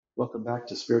Welcome back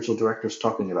to Spiritual Directors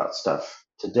Talking About Stuff.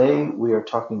 Today we are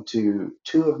talking to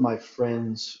two of my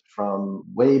friends from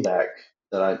way back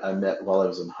that I met while I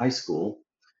was in high school,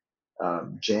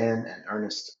 Jan and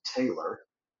Ernest Taylor.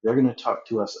 They're going to talk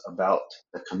to us about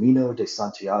the Camino de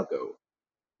Santiago,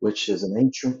 which is an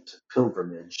ancient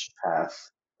pilgrimage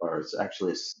path, or it's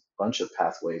actually a bunch of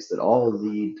pathways that all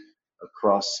lead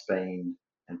across Spain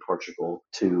and Portugal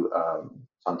to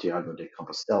Santiago de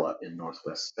Compostela in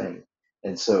northwest Spain.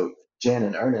 And so Jan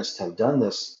and Ernest have done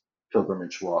this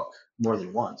pilgrimage walk more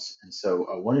than once. And so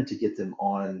I wanted to get them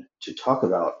on to talk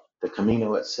about the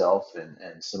Camino itself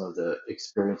and some of the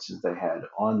experiences they had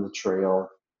on the trail,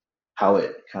 how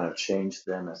it kind of changed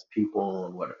them as people,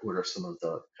 and what are some of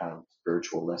the kind of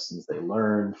spiritual lessons they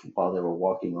learned while they were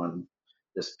walking on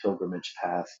this pilgrimage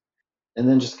path, and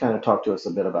then just kind of talk to us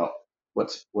a bit about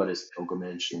what is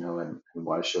pilgrimage, and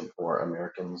why should more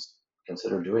Americans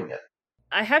consider doing it.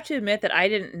 I have to admit that I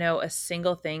didn't know a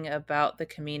single thing about the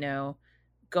Camino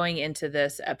going into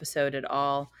this episode at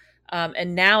all.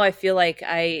 And now I feel like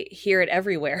I hear it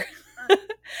everywhere.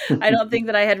 I don't think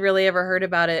that I had really ever heard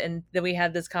about it. And then we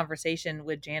had this conversation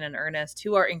with Jan and Ernest,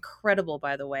 who are incredible,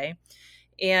 by the way.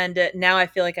 And now I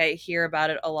feel like I hear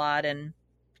about it a lot. And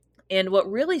what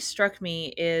really struck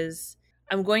me is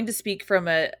I'm going to speak from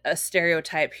a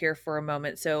stereotype here for a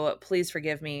moment, so please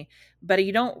forgive me. But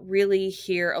you don't really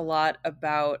hear a lot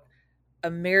about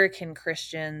American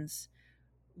Christians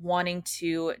wanting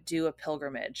to do a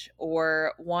pilgrimage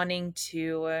or wanting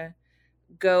to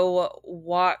go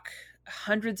walk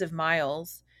hundreds of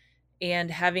miles and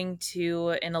having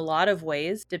to, in a lot of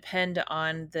ways, depend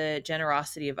on the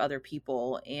generosity of other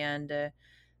people. And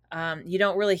you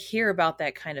don't really hear about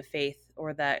that kind of faith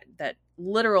or that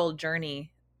literal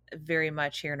journey very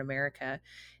much here in America.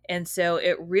 And so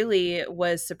it really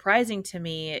was surprising to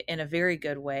me in a very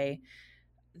good way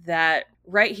that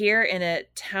right here in a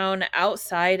town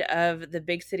outside of the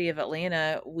big city of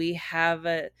Atlanta, we have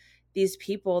these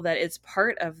people that it's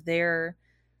part of their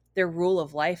rule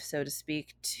of life, so to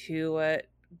speak, to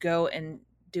go and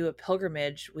do a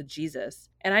pilgrimage with Jesus.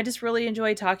 And I just really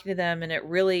enjoyed talking to them, and it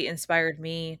really inspired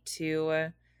me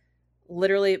to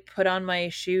literally put on my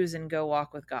shoes and go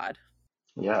walk with God.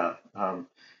 Yeah,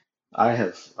 I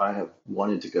have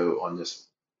wanted to go on this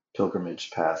pilgrimage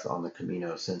path on the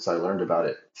Camino since I learned about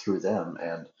it through them,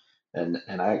 and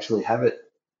I actually have it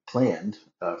planned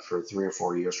for 3 or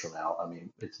 4 years from now. I mean,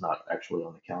 it's not actually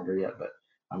on the calendar yet, but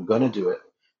I'm going to do it,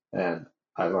 and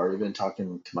I've already been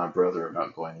talking to my brother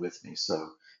about going with me. So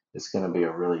it's going to be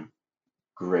a really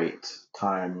great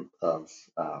time of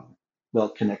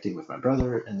connecting with my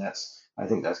brother, and I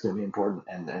think that's going to be important,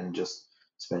 and just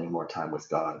spending more time with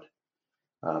God.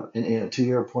 And to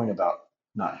your point about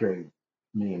not hearing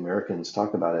many Americans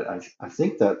talk about it, I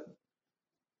think that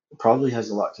probably has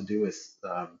a lot to do with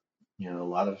a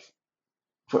lot of.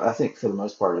 I think for the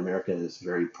most part, America is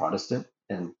very Protestant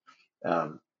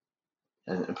um,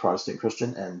 and Protestant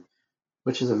Christian, and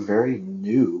which is a very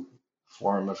new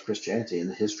form of Christianity in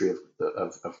the history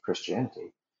of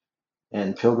Christianity.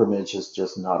 And pilgrimage is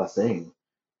just not a thing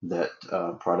that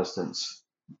Protestants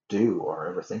do or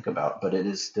ever think about, but it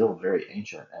is still very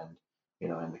ancient. And,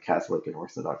 in the Catholic and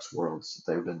Orthodox worlds,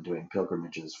 they've been doing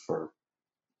pilgrimages for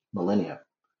millennia.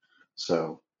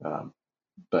 So,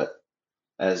 but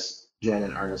as Jan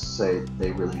and Ernest say,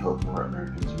 they really hope more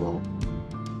Americans will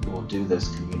do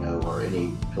this Camino or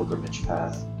any pilgrimage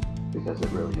path because it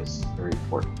really is very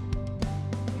important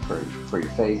for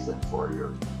your faith and for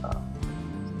your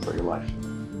life.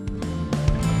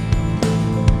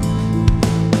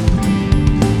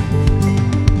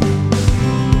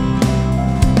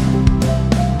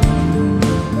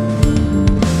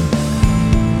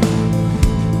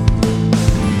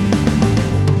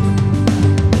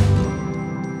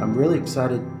 I'm really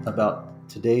excited about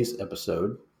today's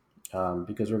episode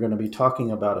because we're going to be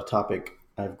talking about a topic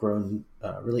I've grown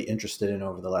really interested in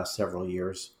over the last several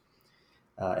years,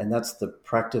 and that's the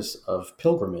practice of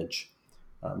pilgrimage.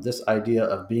 This idea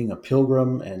of being a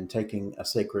pilgrim and taking a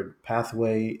sacred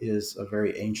pathway is a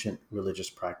very ancient religious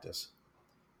practice.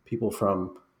 People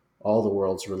from all the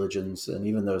world's religions, and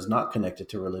even those not connected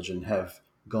to religion, have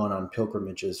gone on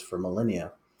pilgrimages for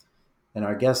millennia. And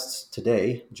our guests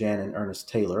today, Jan and Ernest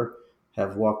Taylor,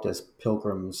 have walked as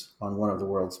pilgrims on one of the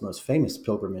world's most famous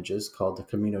pilgrimages called the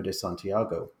Camino de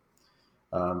Santiago.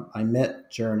 I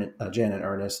met Jan and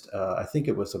Ernest, I think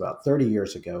it was about 30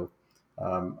 years ago.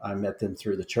 I met them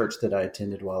through the church that I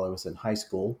attended while I was in high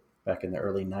school back in the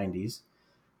early 90s.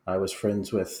 I was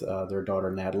friends with their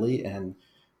daughter, Natalie, and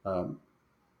um,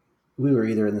 we were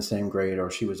either in the same grade or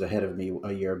she was ahead of me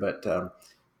a year,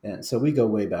 and so we go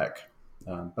way back.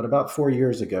 But about 4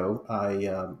 years ago,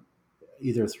 I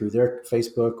either through their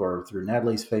Facebook or through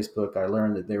Natalie's Facebook, I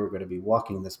learned that they were going to be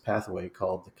walking this pathway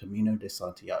called the Camino de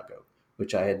Santiago,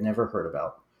 which I had never heard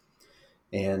about,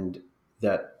 and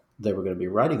that they were going to be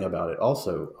writing about it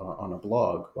also on a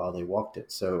blog while they walked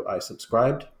it. So I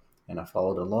subscribed and I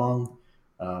followed along.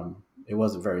 It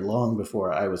wasn't very long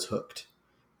before I was hooked.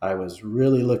 I was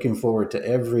really looking forward to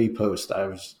every post. I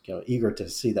was eager to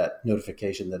see that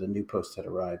notification that a new post had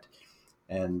arrived.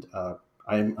 And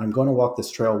I'm going to walk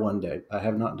this trail one day. I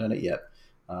have not done it yet.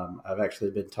 I've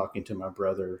actually been talking to my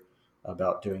brother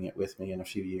about doing it with me in a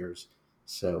few years.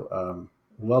 So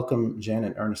welcome, Jen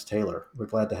and Ernest Taylor. We're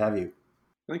glad to have you.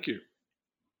 Thank you.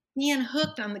 Being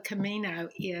hooked on the Camino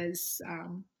is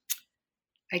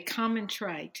a common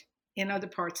trait in other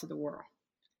parts of the world.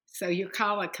 So you're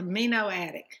called a Camino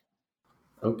addict.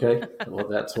 Okay, well,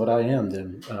 that's what I am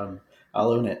then.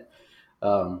 I'll own it.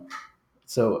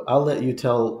 So I'll let you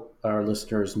tell our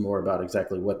listeners more about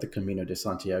exactly what the Camino de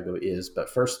Santiago is. But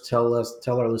first, tell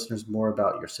our listeners more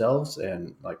about yourselves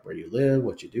and like where you live,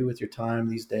 what you do with your time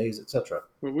these days, etc.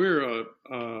 Well,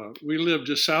 we live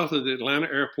just south of the Atlanta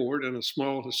airport in a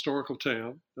small historical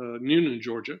town, Newnan,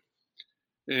 Georgia,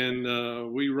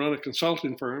 and we run a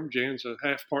consulting firm. Jan's a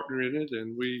half partner in it,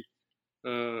 and we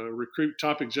recruit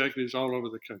top executives all over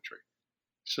the country.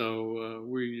 So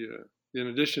in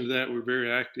addition to that, we're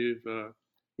very active.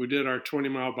 We did our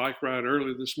 20-mile bike ride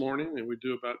early this morning, and we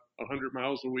do about 100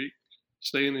 miles a week,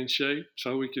 staying in shape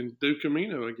so we can do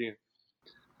Camino again.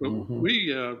 But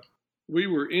we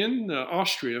were in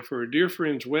Austria for a dear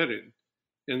friend's wedding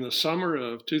in the summer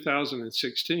of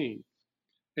 2016,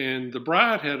 and the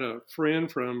bride had a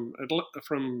friend from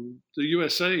the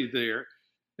USA there,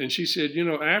 and she said,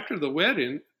 after the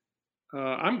wedding,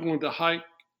 I'm going to hike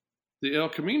the El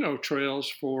Camino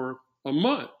trails for a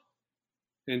month.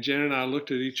 And Jan and I looked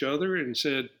at each other and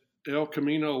said, El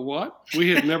Camino what?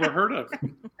 We had never heard of it.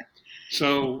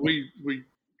 So we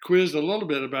quizzed a little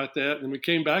bit about that, and we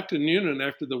came back to Newnan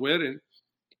after the wedding.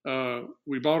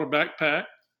 We bought a backpack.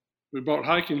 We bought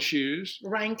hiking shoes. A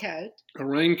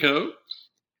raincoat.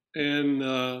 And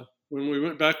when we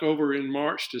went back over in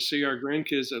March to see our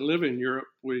grandkids that live in Europe,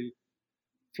 we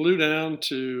flew down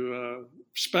to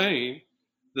Spain.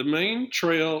 The main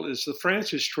trail is the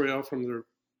Francis Trail from the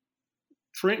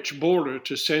French border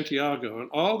to Santiago, and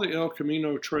all the El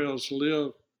Camino trails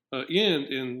end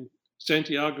in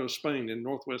Santiago, Spain, in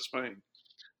northwest Spain.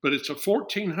 But it's a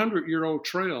 1,400-year-old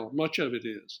trail, much of it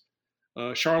is.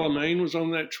 Charlemagne was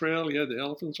on that trail. He had the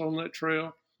elephants on that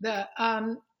trail.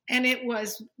 And it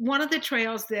was one of the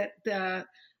trails that the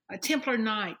Templar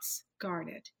Knights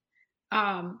guarded.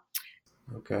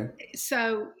 Okay.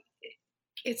 So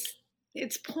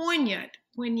it's poignant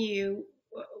when you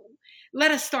let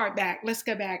us start back. Let's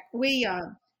go back. We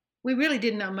really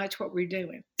didn't know much what we were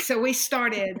doing, so we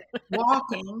started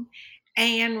walking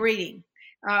and reading.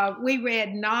 We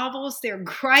read novels. They're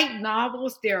great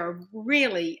novels. There are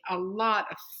really a lot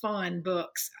of fun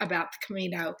books about the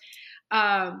Camino.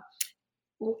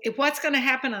 What's going to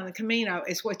happen on the Camino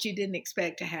is what you didn't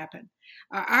expect to happen.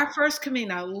 Our first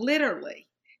Camino, literally,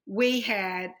 we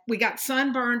got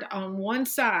sunburned on one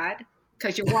side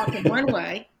because you're walking one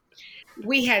way.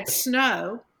 We had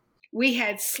snow, we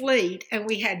had sleet, and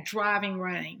we had driving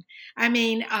rain. I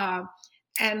mean,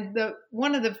 and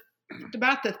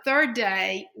about the third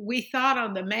day, we thought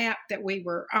on the map that we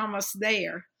were almost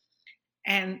there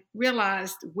and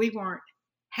realized we weren't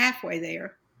halfway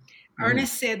there.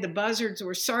 Ernest said the buzzards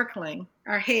were circling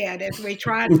our head as we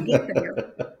tried to get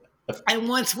there. And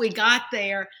once we got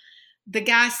there, the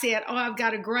guy said, "Oh, I've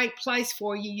got a great place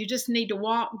for you. You just need to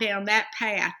walk down that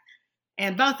path."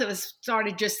 And both of us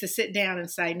started just to sit down and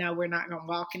say, "No, we're not going to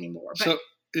walk anymore." But so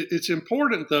it's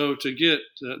important, though, to get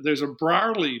there's a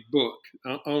Brierley book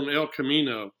on El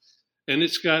Camino, and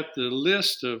it's got the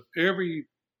list of every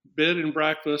bed and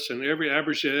breakfast and every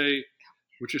abrege,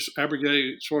 which is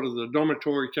abrege, sort of the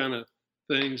dormitory kind of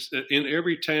things, in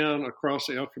every town across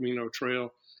the El Camino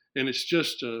Trail. And it's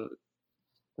just an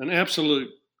absolute,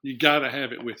 you got to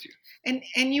have it with you.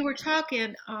 And you were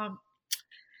talking,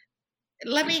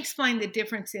 let me explain the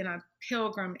difference in a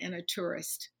pilgrim and a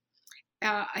tourist.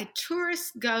 A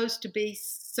tourist goes to be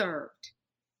served,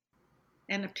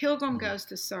 and a pilgrim goes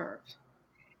to serve.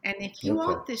 And if you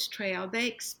walk this trail, they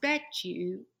expect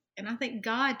you, and I think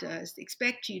God does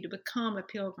expect you to become a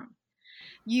pilgrim.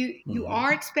 You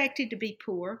are expected to be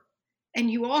poor, and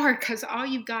you are, because all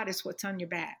you've got is what's on your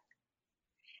back.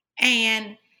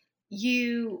 And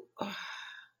you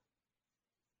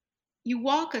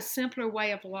walk a simpler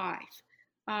way of life.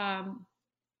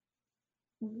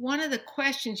 one of the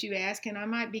questions you asked, and I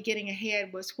might be getting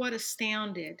ahead, was what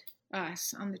astounded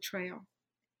us on the trail.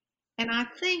 And I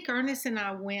think Ernest and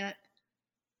I went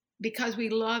because we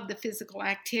loved the physical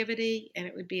activity, and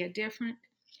it would be a different.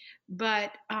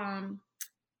 But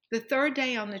the third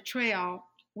day on the trail,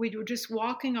 we were just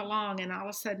walking along, and all of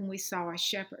a sudden we saw a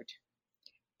shepherd.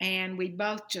 And we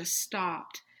both just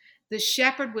stopped. The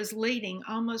shepherd was leading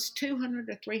almost 200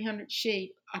 or 300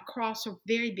 sheep across a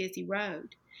very busy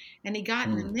road. And he got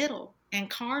in the middle, and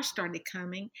cars started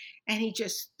coming, and he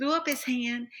just threw up his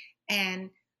hand and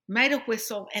made a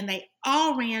whistle, and they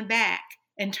all ran back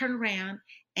and turned around,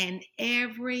 and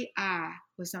every eye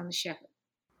was on the shepherd.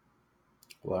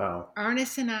 Wow.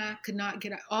 Ernest and I could not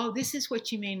get, oh, this is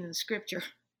what you mean in the scripture.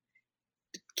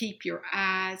 Keep your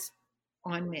eyes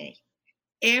on me.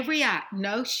 Every eye,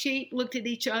 no sheep looked at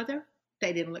each other.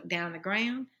 They didn't look down the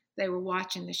ground. They were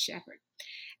watching the shepherd.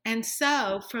 And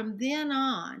so from then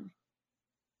on,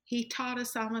 he taught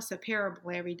us almost a parable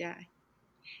every day.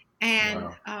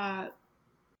 And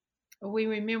we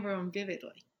remember them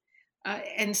vividly.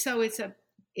 And so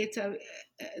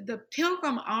the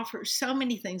pilgrim offers so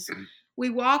many things.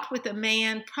 We walked with a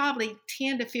man probably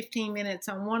 10 to 15 minutes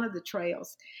on one of the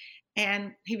trails.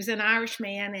 And he was an Irish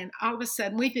man, and all of a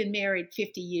sudden, we've been married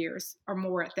 50 years or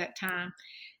more at that time,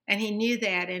 and he knew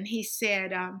that, and he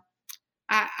said,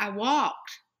 I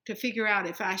walked to figure out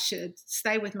if I should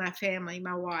stay with my family,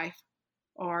 my wife,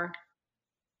 or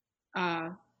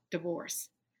divorce.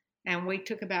 And we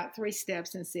took about 3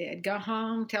 steps and said, go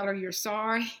home, tell her you're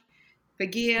sorry,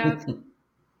 forgive,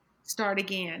 start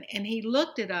again. And he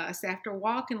looked at us after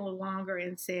walking a little longer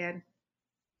and said,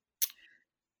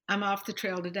 I'm off the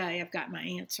trail today. I've got my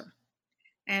answer.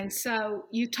 And so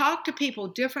you talk to people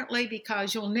differently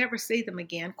because you'll never see them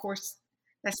again. Of course,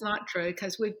 that's not true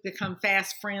because we've become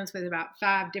fast friends with about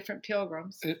 5 different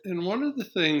pilgrims. And one of the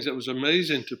things that was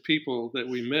amazing to people that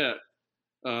we met,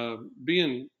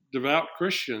 being devout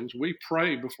Christians, we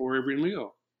pray before every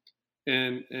meal,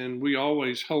 and we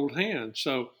always hold hands.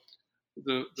 So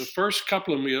the first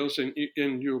couple of meals, and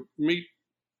you'll meet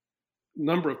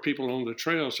number of people on the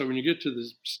trail. So when you get to the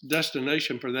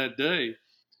destination for that day,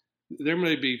 there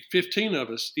may be 15 of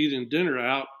us eating dinner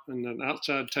out on an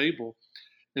outside table.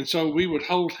 And so we would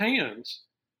hold hands.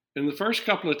 And the first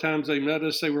couple of times they met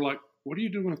us, they were like, what are you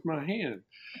doing with my hand?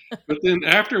 But then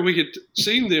after we had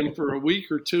seen them for a week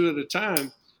or 2 at a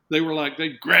time, they were like,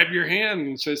 they'd grab your hand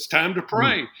and say, it's time to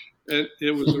pray. And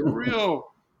it was a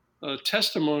real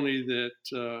testimony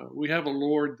that we have a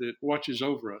Lord that watches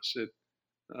over us.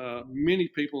 Many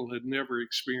people had never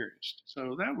experienced.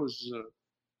 So that was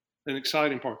an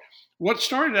exciting part. What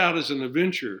started out as an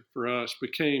adventure for us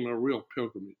became a real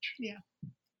pilgrimage. Yeah,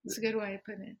 it's a good way of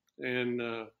putting it.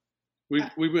 And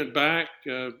we went back.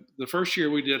 The first year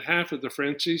we did half of the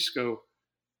Francisco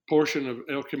portion of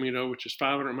El Camino, which is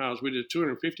 500 miles. We did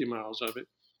 250 miles of it.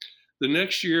 The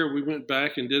next year we went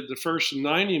back and did the first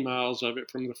 90 miles of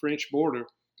it from the French border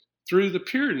through the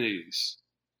Pyrenees.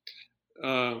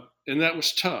 And that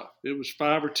was tough. It was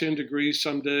 5 or 10 degrees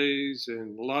some days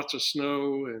and lots of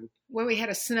snow. And well, we had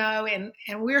a snow, and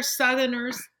we're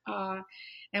Southerners,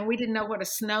 and we didn't know what a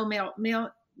snow melt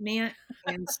meant.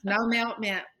 And snow melt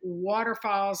meant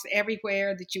waterfalls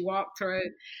everywhere that you walk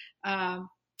through.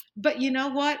 But you know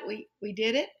what? We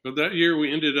did it. But that year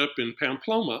we ended up in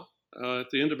Pamplona at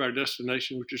the end of our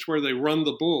destination, which is where they run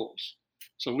the bulls.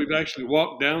 So we've actually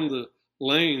walked down the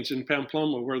lanes in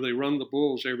Pamplona where they run the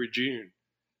bulls every June.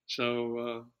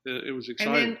 So it was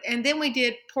exciting. And then we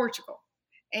did Portugal.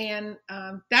 And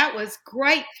that was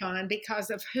great fun because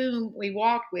of whom we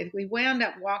walked with. We wound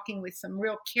up walking with some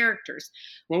real characters.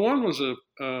 Well, one was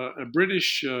a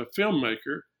British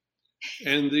filmmaker,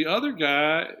 and the other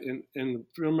guy, and the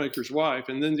filmmaker's wife,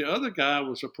 and then the other guy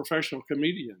was a professional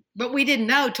comedian. But we didn't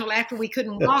know till after we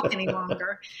couldn't walk any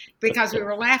longer because we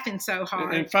were laughing so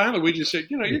hard. And finally, we just said,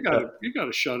 you got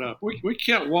to shut up. We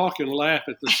can't walk and laugh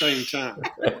at the same time.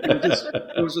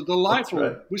 It was a delightful.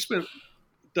 Right. We spent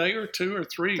a day or 2 or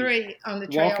 3 on the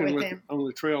trail with them. On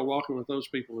the trail, walking with those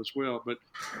people as well. But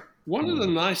one of the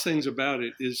nice things about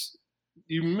it is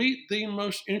you meet the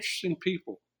most interesting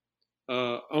people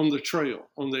on the trail,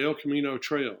 on the El Camino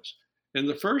trails. And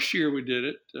the first year we did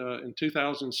it, in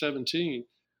 2017,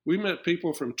 we met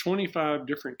people from 25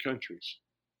 different countries.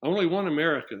 Only one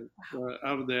American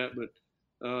out of that,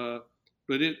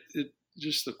 but it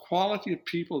just the quality of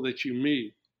people that you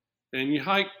meet. And you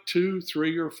hike 2,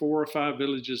 3, or 4 or 5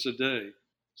 villages a day.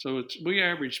 So we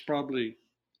averaged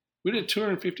we did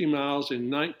 250 miles in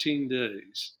 19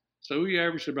 days. So we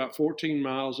averaged about 14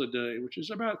 miles a day, which is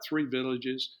about 3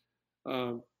 villages.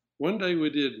 One day we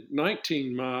did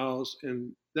 19 miles,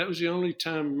 and that was the only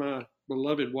time my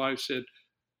beloved wife said,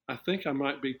 "I think I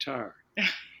might be tired."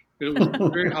 It was a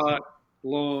very hot,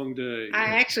 long day.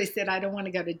 I actually said I don't want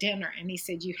to go to dinner, and he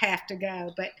said you have to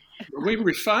go. But we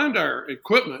refined our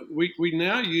equipment. We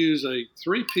now use a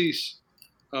 3-piece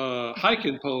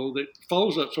hiking pole that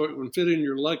folds up so it can fit in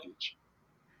your luggage.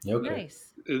 Okay. Nice.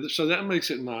 So that makes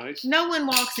it nice. no one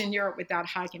walks in Europe without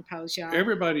hiking poles, y'all.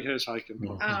 Everybody has hiking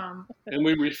poles. Um, And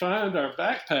we refined our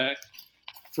backpack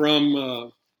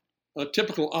from a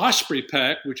typical Osprey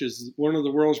pack, which is one of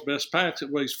the world's best packs. It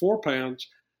weighs 4 pounds,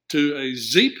 to a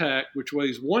Z pack, which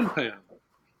weighs 1 pound.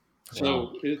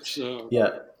 So it's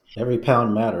yeah, every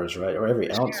pound matters, right? Or every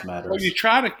ounce matters. well, you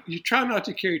try not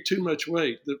to carry too much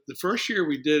weight. The first year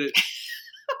we did it,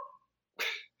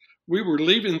 we were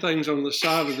leaving things on the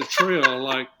side of the trail,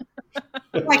 like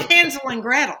Hansel and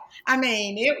Gretel. I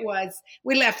mean,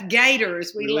 we left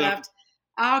gators, we left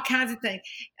all kinds of things.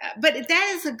 But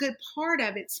that is a good part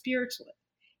of it spiritually,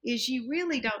 is you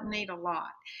really don't need a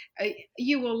lot.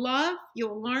 You'll learn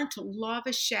to love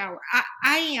a shower.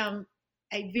 I am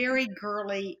a very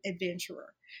girly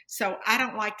adventurer, so I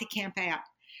don't like to camp out.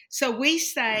 So we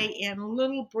stay in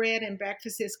little bread and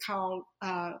breakfasts called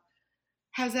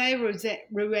Jose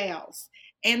Ruel's,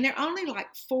 and they're only like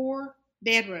 4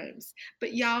 bedrooms,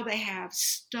 but y'all, they have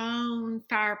stone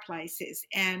fireplaces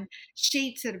and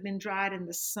sheets that have been dried in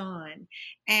the sun,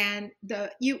 and I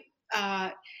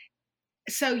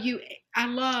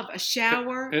love a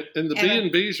shower. And the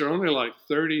B&Bs are only like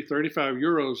 30, 35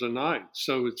 euros a night.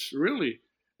 So it's really,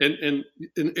 and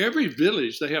in every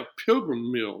village, they have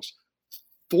pilgrim meals,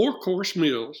 4-course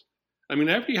meals. I mean,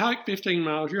 after you hike 15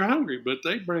 miles, you're hungry, but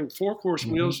they bring 4-course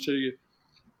meals to you,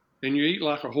 and you eat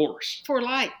like a horse. For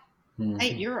like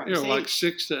 €8. You know, like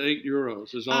 6 to 8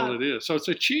 euros is all it is. So it's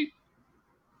a cheap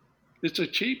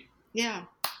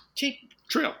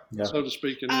trip, so to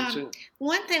speak, in that sense.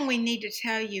 One thing we need to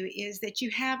tell you is that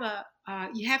you have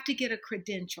to get a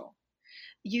credential.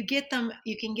 You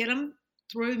can get them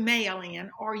through mail-in,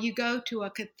 or you go to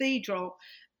a cathedral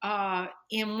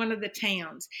in one of the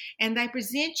towns, and they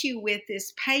present you with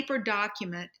this paper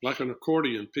document, like an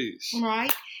accordion piece,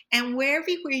 right? And wherever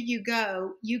you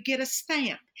go, you get a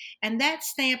stamp, and that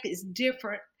stamp is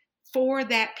different for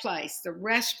that place, the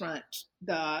restaurant,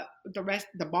 the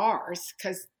bars,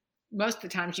 because most of the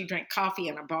times you drink coffee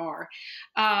in a bar,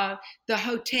 the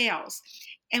hotels.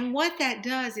 And what that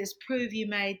does is prove you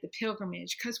made the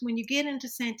pilgrimage, because when you get into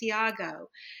Santiago,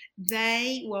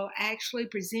 they will actually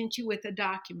present you with a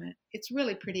document. It's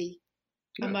really pretty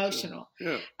emotional.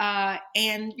 Yeah.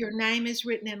 And your name is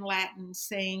written in Latin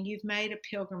saying you've made a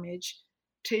pilgrimage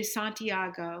to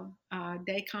Santiago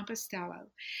de Compostela.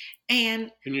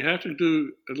 And you have to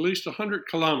do at least 100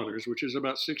 kilometers, which is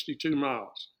about 62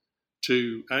 miles,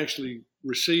 to actually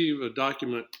receive a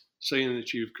document saying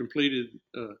that you've completed,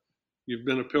 you've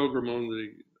been a pilgrim on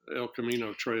the El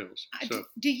Camino trails. So,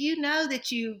 do you know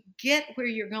that you get where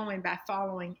you're going by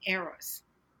following arrows?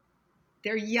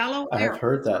 They're yellow arrows. I have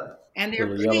heard that. And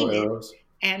they're yellow arrows.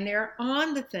 And they're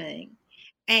on the thing.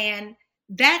 And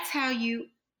that's how you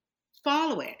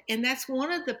follow it. And that's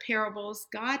one of the parables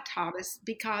God taught us,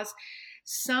 because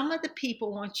some of the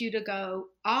people want you to go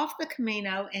off the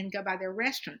Camino and go by their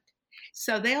restaurant.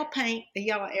 So they'll paint the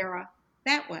yellow arrow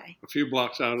that way, a few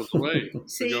blocks out of the way,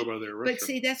 to go by their restaurant. But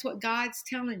see, that's what God's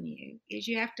telling you, is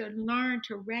you have to learn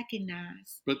to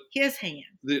recognize His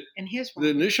hand and His right. The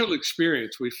initial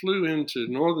experience, we flew into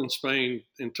northern Spain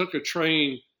and took a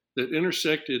train that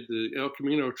intersected the El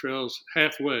Camino trails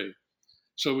halfway.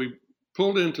 So we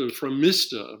pulled into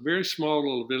Framista, a very small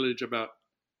little village, about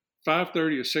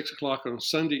 5:30 or 6 o'clock on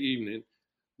Sunday evening.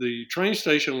 The train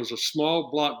station was a small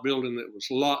block building that was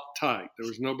locked tight. There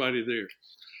was nobody there.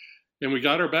 And we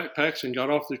got our backpacks and got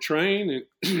off the train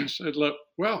and said, look,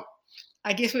 well,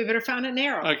 I guess we better find an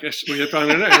arrow. I guess we had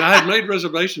found an arrow. And I had made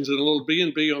reservations in a little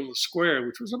B&B on the square,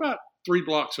 which was about 3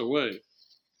 blocks away.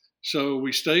 So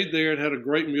we stayed there and had a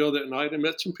great meal that night and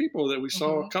met some people that we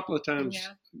saw a couple of times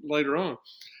later on.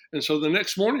 And so the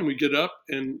next morning we get up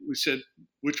and we said,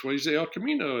 which way is the El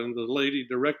Camino? And the lady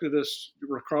directed us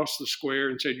across the square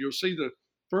and said, you'll see the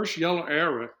first yellow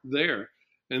arrow there.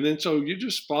 And then so you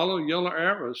just follow yellow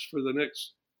arrows for the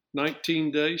next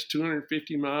 19 days,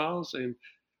 250 miles. And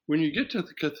when you get to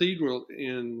the cathedral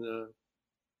in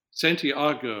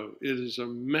Santiago, it is a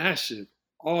massive,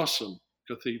 awesome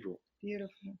cathedral.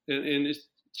 Beautiful. And it's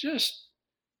just,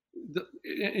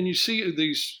 and you see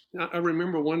these, I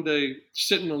remember one day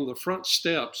sitting on the front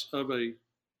steps of a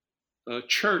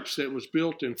church that was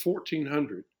built in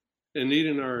 1400 and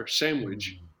eating our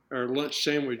sandwich, our lunch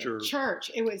sandwich. Or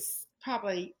church, it was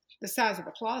probably the size of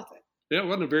a closet. Yeah, it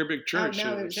wasn't a very big church.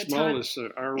 no, it It was was a small ton. as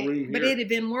our room But here. it had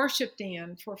been worshipped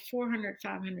in for 400,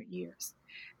 500 years.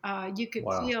 You could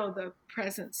Wow. feel the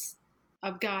presence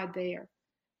of God there.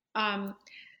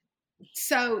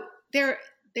 So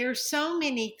there's so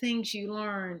many things you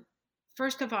learn.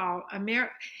 First of all,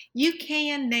 you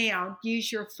can now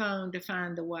use your phone to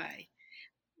find the way.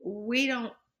 We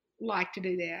don't like to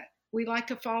do that. We like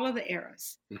to follow the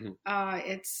arrows. Mhm.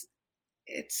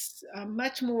 It's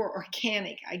much more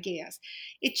organic, I guess.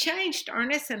 It changed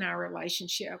Ernest and our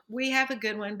relationship. We have a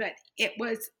good one, but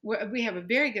we have a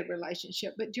very good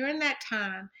relationship. But during that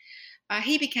time,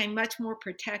 he became much more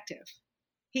protective.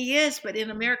 He is, but in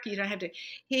America, you don't have to.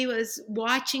 He was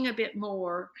watching a bit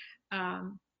more.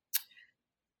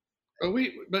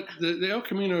 But the El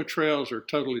Camino trails are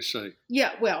totally safe.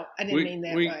 Yeah, well, I didn't mean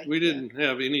that way. We didn't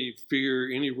have any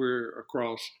fear anywhere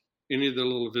across any of the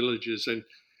little villages,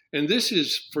 and this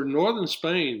is for northern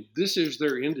Spain. This is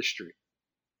their industry,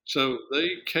 so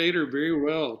they cater very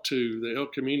well to the El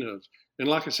Caminos. And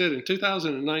like I said, in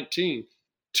 2019,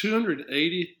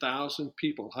 280,000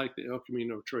 people hiked the El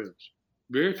Camino trails.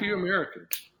 Very few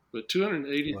Americans, but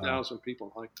 280,000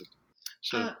 people hiked them.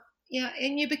 So. Yeah,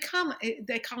 and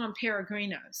they call them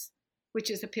peregrinos, which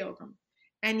is a pilgrim.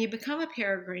 And you become a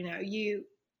peregrino. You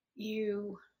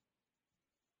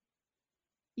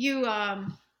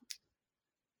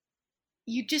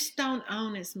just don't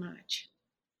own as much.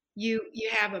 You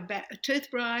have a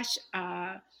toothbrush.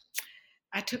 I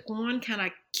took one kind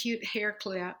of cute hair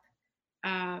clip.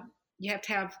 You have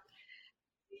to have.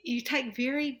 You take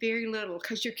very, very little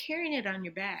because you're carrying it on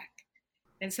your back.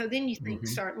 And so then you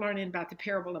start learning about the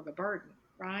parable of a burden,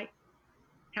 right?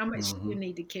 How much do you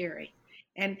need to carry?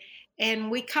 And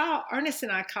Ernest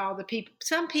and I call the people,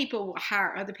 some people will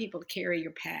hire other people to carry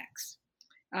your packs.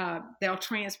 They'll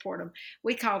transport them.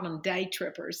 We call them day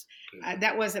trippers.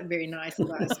 That wasn't very nice of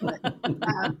us. But,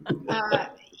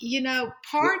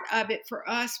 part of it for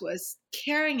us was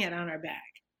carrying it on our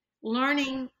back,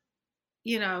 learning,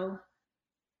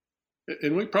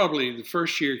 And we probably, the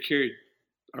first year, carried,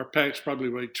 our packs probably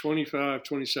weighed 25,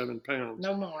 27 pounds.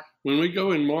 No more. When we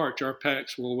go in March, our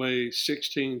packs will weigh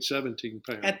 16, 17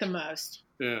 pounds. At the most.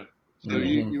 Yeah. So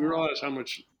you realize how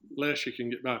much less you can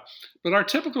get by. But our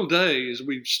typical day is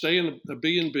we'd stay in a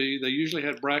B&B. They usually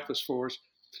had breakfast for us.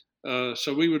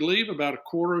 So we would leave about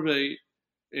 7:45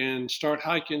 and start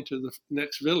hiking to the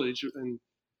next village.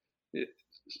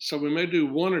 So we may do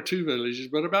one or two villages,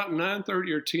 but about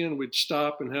 9:30 or 10, we'd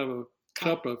stop and have a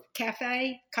cup of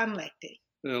Café con leche.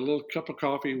 A little cup of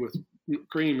coffee with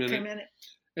cream in it.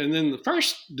 And then the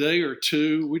first day or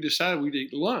two, we decided we'd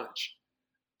eat lunch.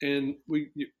 And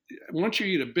once you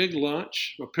eat a big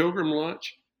lunch, a pilgrim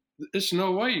lunch, it's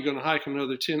no way you're going to hike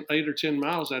another 8 or 10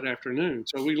 miles that afternoon.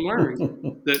 So we learned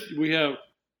that we have,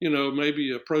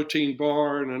 maybe a protein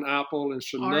bar and an apple and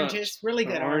some oranges, nuts, really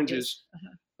good oranges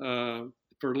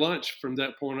for lunch from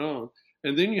that point on.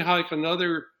 And then you hike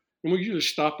another, and we usually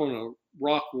stop on a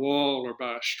rock wall or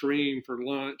by a stream for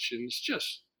lunch, and it's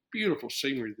just beautiful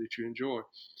scenery that you enjoy.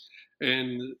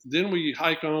 And then we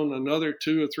hike on another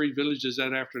 2 or 3 villages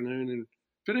that afternoon and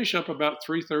finish up about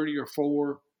 3:30 or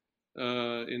 4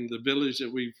 in the village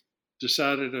that we've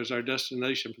decided as our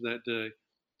destination for that day.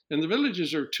 And the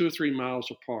villages are 2 or 3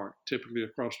 miles apart, typically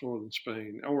across northern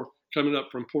Spain, or coming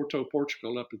up from Porto,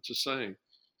 Portugal, up it's the same.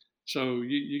 So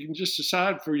you can just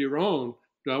decide for your own,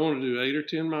 do I want to do 8 or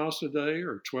 10 miles today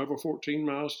or 12 or 14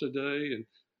 miles today? And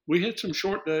we had some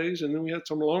short days, and then we had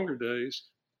some longer days.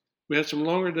 We had some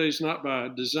longer days not by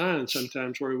design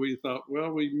sometimes where we thought,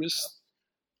 well, we missed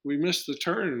the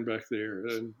turn back there.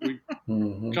 And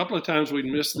a couple of times we'd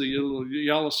miss the little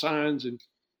yellow signs and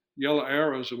yellow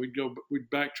arrows, and we'd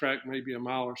backtrack maybe a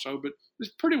mile or so. But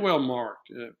it's pretty well marked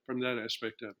from that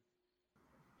aspect of it.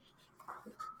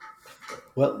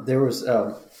 Well, there was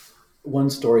one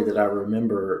story that I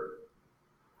remember.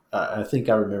 I think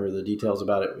I remember the details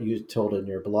about it. You told in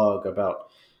your blog about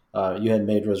you had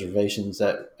made reservations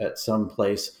at some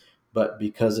place, but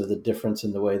because of the difference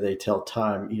in the way they tell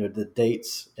time, the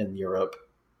dates in Europe,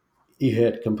 you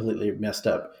had completely messed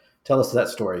up. Tell us that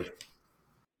story.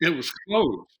 It was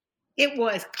closed. It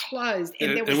was closed,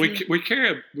 and we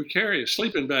carry a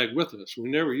sleeping bag with us. We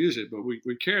never use it, but we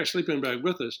carry a sleeping bag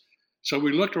with us. So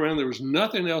we looked around. There was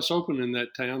nothing else open in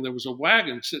that town. There was a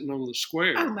wagon sitting on the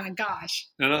square. Oh, my gosh.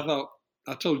 And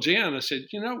I told Jan, I said,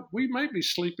 we might be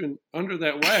sleeping under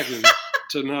that wagon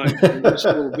tonight in this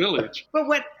little village.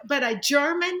 But a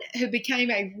German who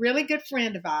became a really good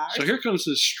friend of ours. So here comes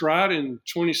this striding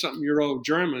 20-something-year-old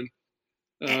German.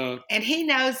 And he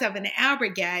knows of an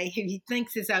albergue who he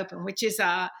thinks is open, which is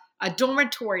a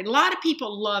dormitory. A lot of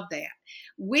people love that.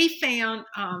 We found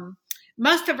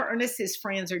most of Ernest's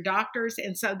friends are doctors,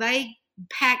 and so they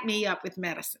packed me up with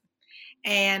medicine.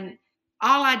 And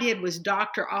all I did was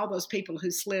doctor all those people who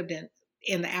slipped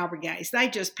in the albergues. They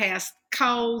just passed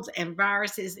colds and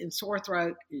viruses and sore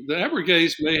throat. The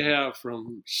albergues may have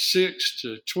from 6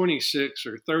 to 26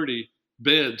 or 30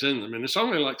 beds in them, and it's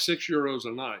only like €6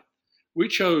 a night. We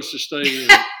chose to stay in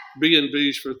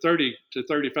B&Bs for 30 to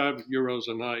 35 euros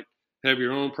a night, have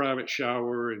your own private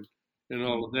shower and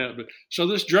all of that. But so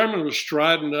this German was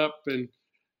striding up, and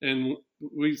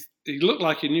he looked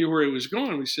like he knew where he was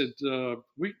going. We said,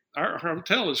 our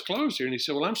hotel is closed here. And he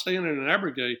said, well, I'm staying in an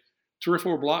albergue 3 or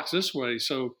 4 blocks this way.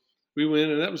 So we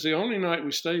went, and that was the only night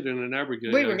we stayed in an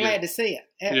albergue. We were glad to see it.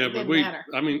 It but matter.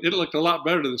 it looked a lot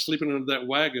better than sleeping under that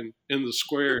wagon in the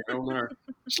square on our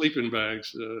sleeping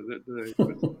bags that day.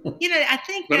 But, I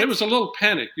think but it was a little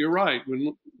panic. You're right.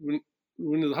 When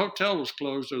the hotel was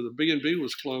closed or the B&B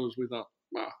was closed, we thought,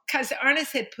 wow. Because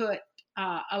Ernest had put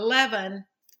 11,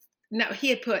 no, he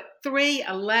had put 3,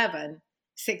 11,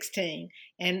 16.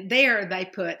 And there they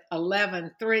put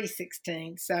 11, 3,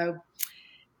 16. So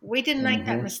we didn't make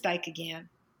that mistake again.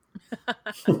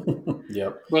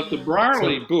 Yep. But the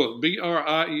Brierly book,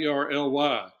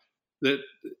 Brierly, that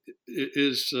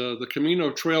is the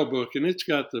Camino Trail book, and it's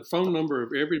got the phone number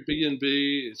of every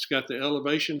B&B. It's got the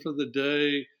elevation for the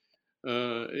day.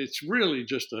 It's really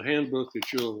just a handbook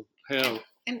that you'll have.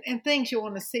 And things you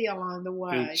want to see along the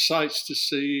way. And sights to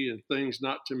see and things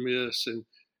not to miss. And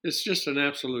it's just an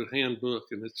absolute handbook.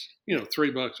 And it's,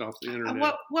 $3 off the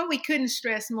internet. What we couldn't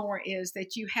stress more is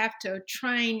that you have to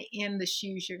train in the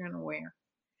shoes you're going to wear.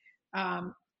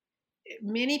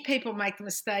 Many people make the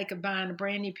mistake of buying a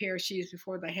brand new pair of shoes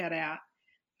before they head out.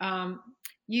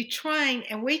 You train,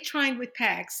 and we trained with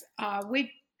packs.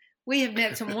 We have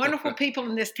met some wonderful people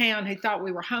in this town who thought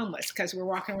we were homeless because we're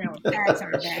walking around with packs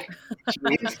on our back.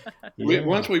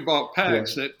 Once we bought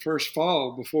packs that first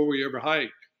fall, before we ever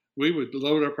hiked, we would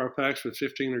load up our packs with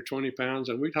 15 or 20 pounds,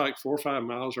 and we'd hike 4 or 5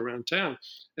 miles around town.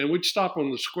 And we'd stop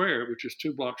on the square, which is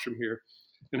 2 blocks from here,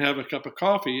 and have a cup of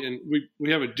coffee. And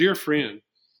we have a dear friend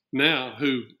now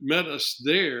who met us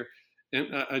there.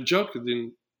 And I joked with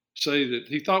him, say that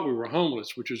he thought we were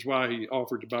homeless, which is why he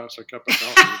offered to buy us a cup of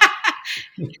coffee.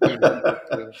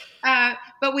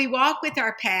 But we walk with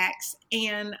our packs,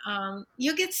 and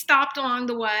you'll get stopped along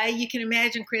the way. You can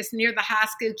imagine, Chris, near the high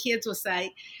school, kids will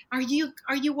say, "Are you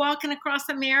walking across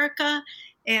America?"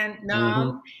 And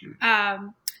no.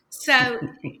 So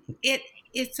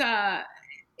it's a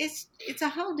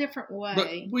whole different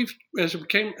way. But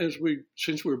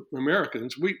since we're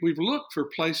Americans, we've looked for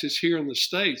places here in the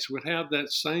States would have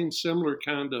that same similar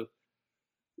kind of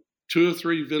 2 or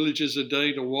 3 villages a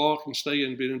day to walk and stay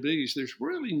in B&Bs. There's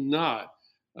really not.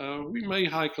 We may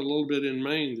hike a little bit in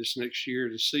Maine this next year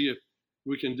to see if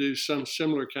we can do some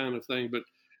similar kind of thing. But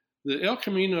the El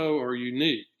Camino are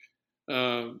unique.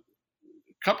 A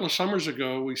couple of summers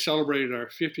ago, we celebrated our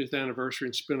 50th anniversary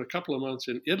and spent a couple of months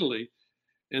in Italy.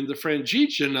 And the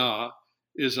Francigena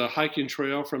is a hiking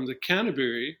trail from the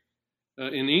Canterbury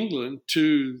in England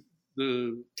to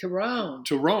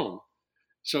Rome.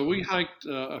 So we hiked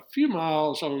a few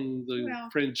miles on the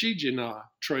Francigena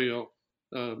trail,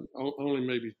 only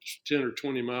maybe 10 or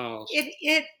 20 miles.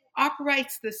 It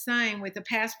operates the same with the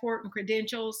passport and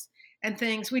credentials and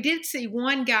things. We did see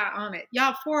one guy on it.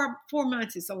 Y'all, 4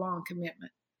 months is a long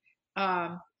commitment.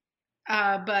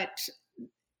 But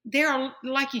there are,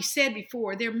 like you said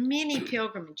before, there are many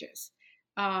pilgrimages.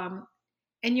 And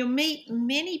you'll meet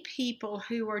many people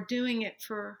who are doing it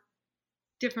for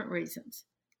different reasons.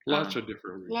 Lots of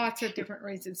different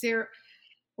reasons.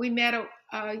 We met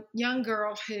a young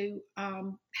girl who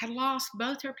had lost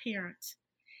both her parents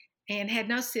and had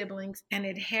no siblings and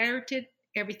inherited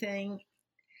everything,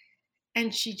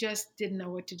 and she just didn't know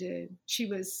what to do. She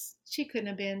couldn't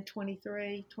have been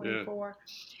 23, 24. Yeah.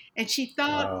 And she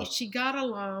thought if she got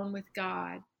alone with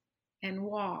God and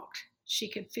walked, she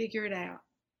could figure it out.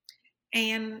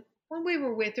 And when we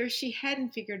were with her, she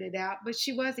hadn't figured it out, but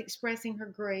she was expressing her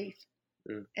grief.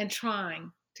 Yeah. And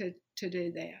trying to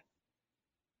do that.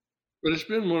 But it's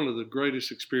been one of the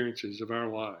greatest experiences of our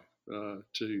life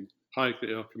to hike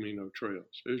the El Camino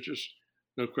trails. There's just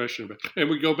no question about it. And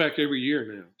we go back every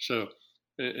year now. So,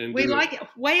 and we like it.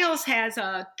 Wales has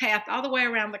a path all the way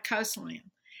around the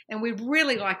coastline, and we'd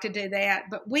really like to do that.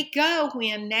 But we go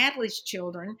when Natalie's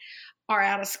children are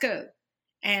out of school,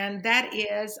 and that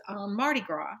is on Mardi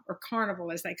Gras, or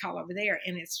Carnival as they call it over there,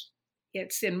 and it's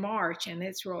in March, and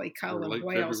it's really cold in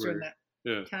Wales during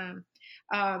that time.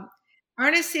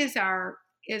 Ernest is our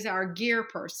gear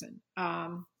person,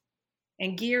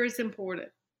 and gear is important.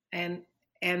 And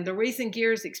And the reason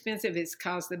gear is expensive is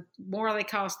because the more they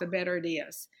cost, the better it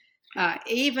is.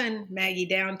 Even, Maggie,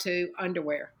 down to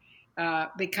underwear,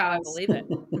 because believe it.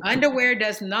 underwear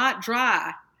does not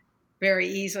dry very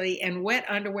easily, and wet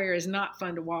underwear is not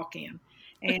fun to walk in.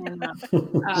 And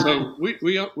so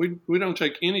we don't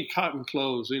take any cotton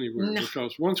clothes anywhere, No.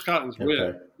 because once cotton's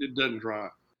wet, it doesn't dry.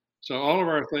 So all of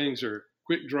our things are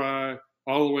quick dry,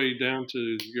 all the way down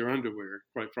to your underwear,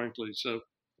 quite frankly. So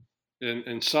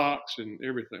and socks and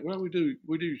everything. Well, we do.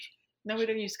 No, we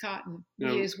don't use cotton.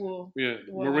 We use wool. Yeah,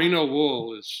 merino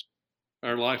wool is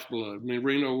our lifeblood.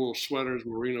 Merino wool sweaters,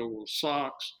 merino wool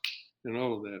socks, and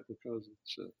all of that, because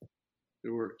it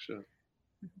works.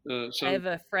 So I have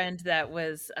a friend that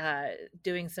was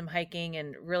doing some hiking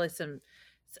and really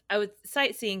I would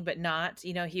sightseeing, but not.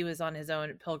 He was on his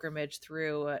own pilgrimage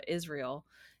through Israel,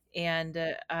 and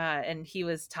he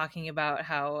was talking about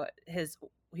how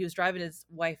he was driving his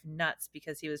wife nuts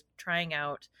because he was trying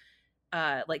out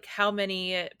like how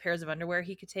many pairs of underwear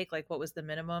he could take, like what was the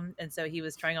minimum. And so he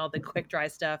was trying all the quick dry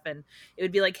stuff, and it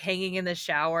would be like hanging in the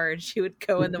shower, and she would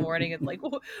go in the morning and like,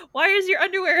 why is your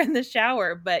underwear in the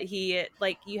shower? But he,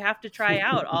 like, you have to try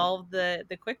out all the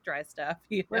quick dry stuff.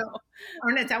 Well,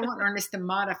 Ernest, I want Ernest to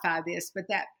modify this, but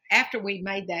that after we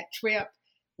made that trip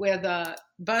where the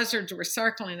buzzards were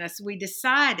circling us, we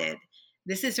decided,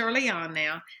 this is early on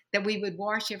now, that we would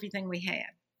wash everything we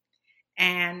had.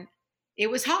 And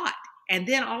it was hot. And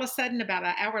then all of a sudden, about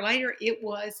an hour later, it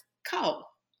was cold.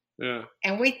 Yeah.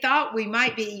 And we thought we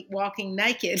might be walking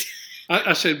naked.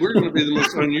 I said, we're going to be the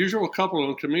most unusual couple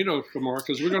on Camino tomorrow,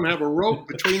 because we're going to have a rope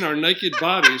between our naked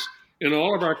bodies and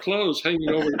all of our clothes hanging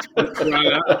over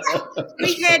dry out.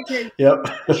 We had to,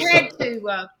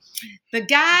 the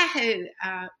guy who,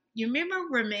 you remember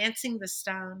Romancing the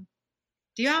Stone?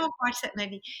 Do y'all watch that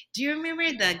movie? Do you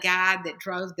remember the guy that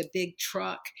drove the big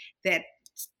truck that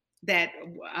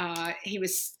he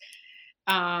was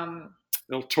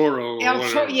El Toro.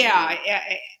 Yeah.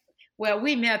 Well,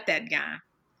 we met that guy.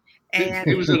 And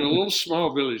he was in a little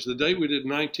small village the day we did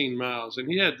 19 miles, and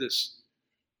he had this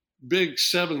big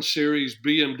 7 Series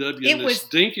BMW in this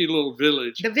dinky little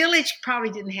village. The village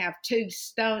probably didn't have 2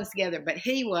 stones together, but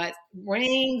he was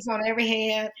rings on every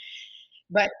hand.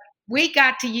 But we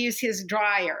got to use his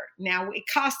dryer. Now, it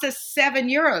cost us €7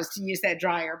 to use that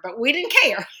dryer, but we didn't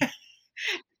care.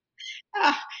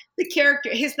 The character,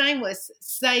 his name was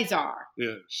Cesar.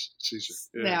 Yes, Caesar.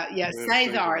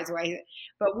 Cesar is what he,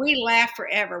 but we laughed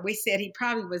forever. We said he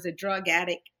probably was a drug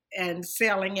addict and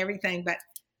selling everything, but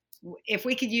if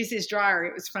we could use his dryer,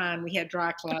 it was fine. We had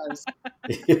dry clothes.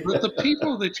 But the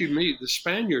people that you meet, the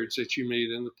Spaniards that you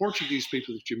meet, and the Portuguese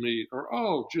people that you meet are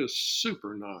all just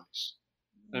super nice.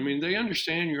 I mean, they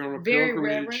understand you're on a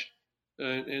pilgrimage,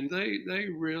 and they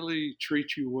really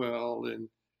treat you well. And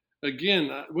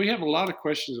again, we have a lot of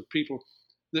questions of people.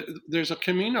 There's a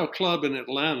Camino club in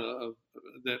Atlanta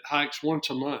that hikes once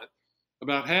a month.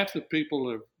 About half the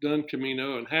people have done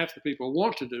Camino, and half the people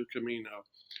want to do Camino.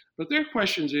 But their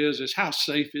questions is how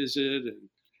safe is it, and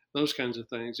those kinds of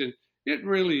things. And it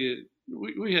really,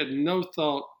 we had no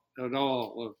thought at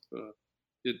all of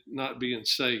it not being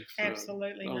safe.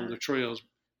 Absolutely on not. the trails.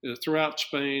 Throughout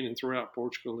Spain and throughout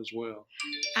Portugal as well.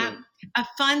 So, a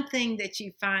fun thing that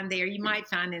you find there, you might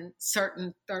find in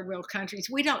certain third world countries.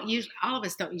 All of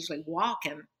us don't usually walk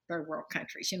in third world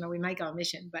countries. We may go on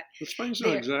mission, but Spain's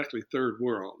not exactly third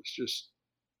world. It's just,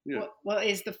 Well,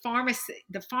 is the pharmacy?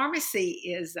 The pharmacy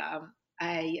is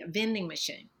a vending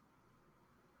machine.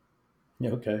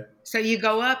 Okay. So you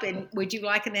go up and would you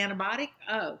like an antibiotic?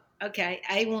 Oh, okay,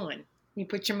 A1. You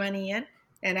put your money in,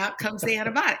 and out comes the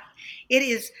antibiotic.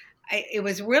 It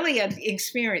was really an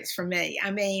experience for me.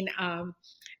 I mean,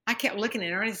 I kept looking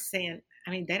at Ernest saying,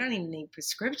 I mean, they don't even need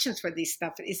prescriptions for these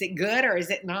stuff. Is it good or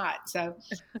is it not? So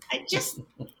I just...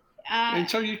 and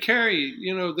so you carry,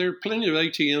 there are plenty of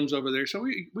ATMs over there. So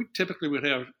we typically would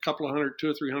have a couple of $200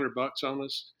 or $300 on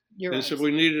us. And so if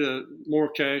we needed more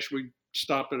cash, we'd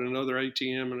stop at another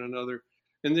ATM and another.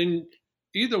 And then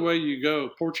either way you go,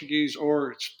 Portuguese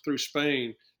or it's through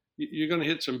Spain, you're going to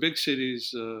hit some big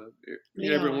cities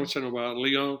every once in a while.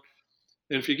 Lyon.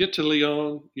 And if you get to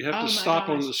Lyon, you have to stop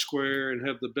on the square and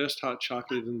have the best hot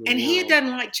chocolate in the world. And he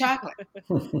doesn't like chocolate.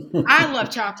 I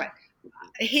love chocolate.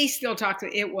 He still talks.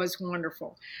 It was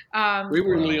wonderful. We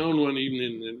were in Lyon one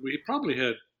evening, and we probably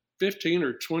had 15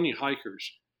 or 20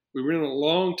 hikers. We were in a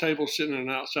long table sitting in an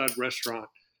outside restaurant,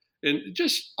 and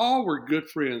just all were good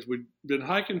friends. We'd been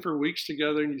hiking for weeks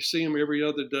together, and you see them every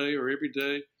other day or every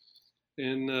day.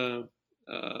 And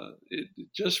it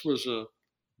just was a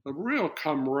real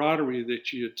camaraderie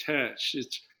that you attach.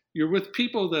 You're with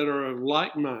people that are of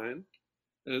like mind.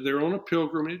 They're on a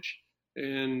pilgrimage.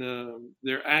 and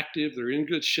they're active, they're in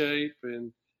good shape,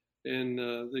 and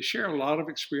they share a lot of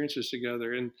experiences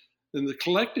together, and the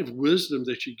collective wisdom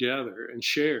that you gather and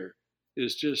share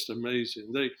is just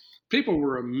amazing. People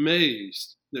were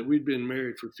amazed that we'd been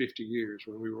married for 50 years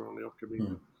when we were on El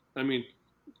Camino. I mean,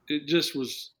 it just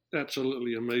was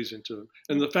absolutely amazing to them.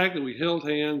 And the fact that we held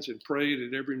hands and prayed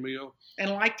at every meal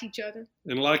and liked each other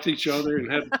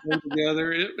and had fun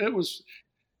together, it was.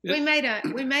 We made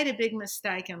a big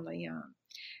mistake in Leon,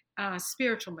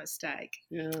 spiritual mistake.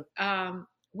 Yeah.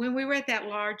 When we were at that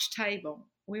large table,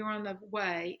 we were on the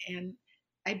way, and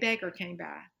a beggar came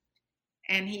by,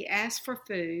 and he asked for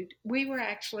food. We were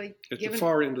actually at given the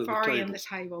far end of the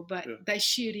table, but they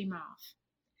shooed him off,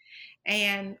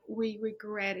 and we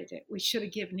regretted it. We should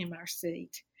have given him our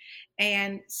seat.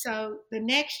 And so the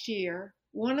next year,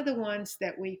 one of the ones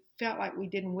that we felt like we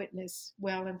didn't witness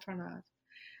well in front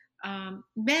of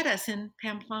met us in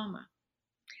Pamplona,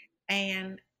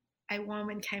 and a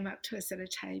woman came up to us at a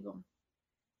table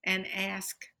and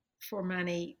asked for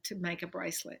money to make a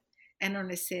bracelet. And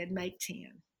Ernest said, make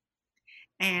 10.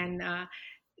 And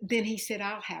then he said,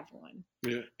 I'll have one.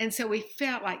 Yeah. And so we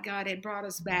felt like God had brought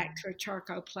us back to a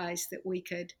charcoal place that we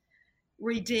could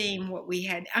redeem what we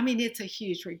had. I mean, it's a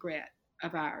huge regret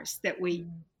of ours that we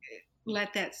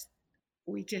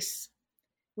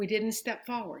didn't step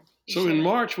forward. So in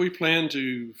March, we plan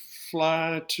to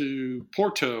fly to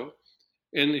Porto.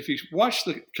 And if you watch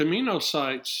the Camino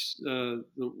sites,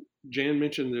 Jan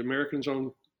mentioned the Americans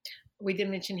on. We did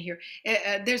mention here.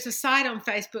 There's a site on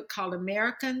Facebook called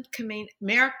American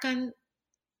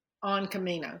on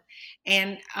Camino.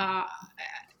 And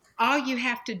all you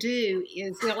have to do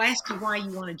is they'll ask you why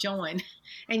you want to join.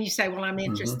 And you say, well, I'm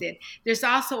interested. There's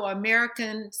also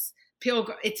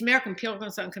it's American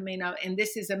Pilgrims on Camino, and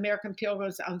this is American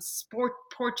Pilgrims on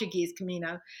Portuguese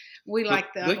Camino. We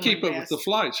like the. They keep up with the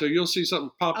flight, so you'll see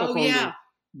something pop up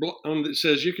on that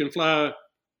says you can fly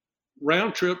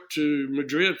round trip to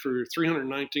Madrid for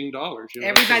 $319.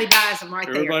 Everybody buys them right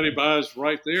there. Everybody buys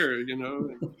right there,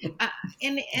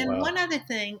 And one other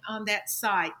thing on that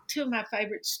site, two of my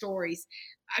favorite stories,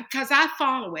 because I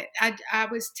follow it. I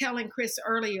was telling Chris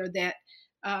earlier that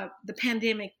the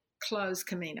pandemic closed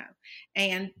Camino,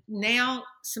 and now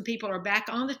some people are back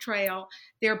on the trail.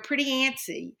 They're pretty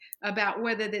antsy about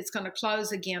whether it's going to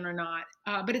close again or not,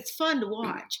 but it's fun to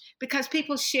watch because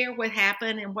people share what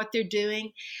happened and what they're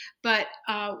doing. But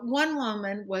one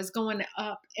woman was going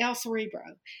up El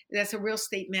Cerrito. That's a real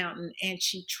steep mountain, and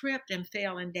she tripped and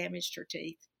fell and damaged her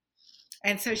teeth.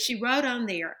 And so she wrote on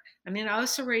there, I'm in El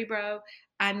Cerrito,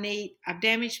 I've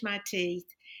damaged my teeth.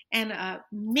 And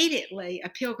immediately a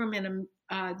pilgrim in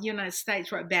the United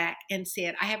States wrote back and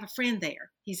said, I have a friend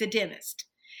there. He's a dentist.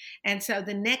 And so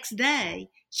the next day,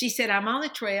 she said, I'm on the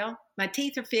trail. My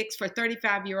teeth are fixed for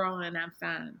 €35 and I'm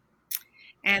fine.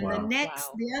 And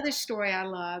the other story I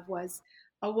love was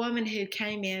a woman who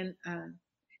came in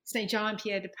St. John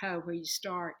Pied de Port, where you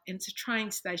start, and it's a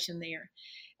train station there.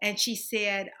 And she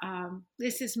said,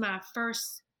 this is my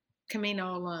first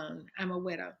Camino alone. I'm a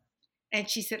widow. And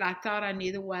she said, I thought I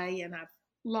knew the way, and I've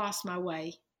lost my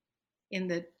way in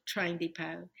the train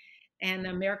depot. And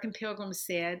the American Pilgrim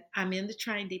said, I'm in the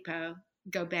train depot.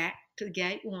 Go back to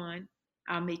gate 1.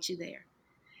 I'll meet you there.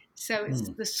 So it's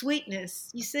the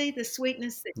sweetness. You see the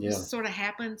sweetness that just sort of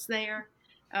happens there.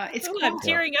 It's cool. I'm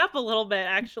tearing up a little bit,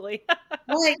 actually.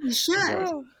 Well, you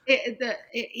should.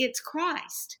 It's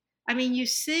Christ. I mean, you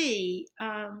see,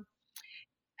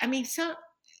 so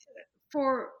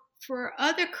for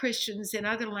other Christians in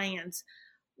other lands,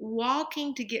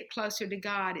 walking to get closer to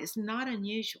God is not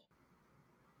unusual.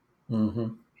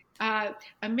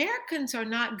 Americans are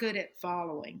not good at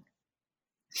following.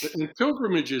 And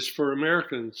pilgrimages for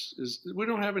Americans we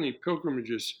don't have any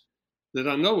pilgrimages that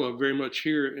I know of very much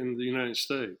here in the United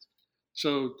States.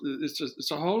 So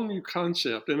it's a whole new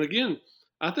concept. And again,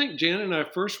 I think Jan and I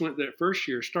first went that first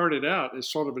year, started out as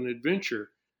sort of an adventure,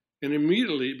 and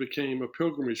immediately became a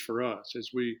pilgrimage for us as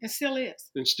we. It still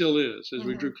is. And still is as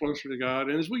we drew closer to God,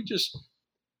 and as we just,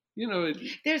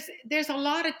 There's a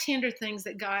lot of tender things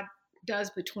that God does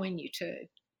between you two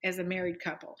as a married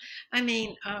couple. I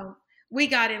mean, we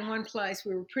got in one place,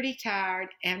 we were pretty tired,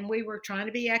 and we were trying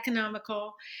to be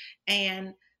economical,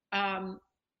 and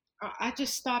I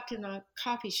just stopped in a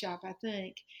coffee shop, I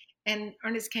think, and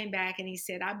Ernest came back and he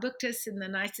said, I booked us in the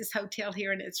nicest hotel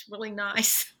here, and it's really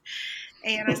nice.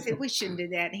 And I said, we shouldn't do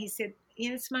that. And he said,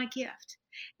 it's my gift.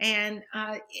 And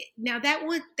now that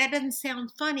doesn't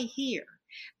sound funny here,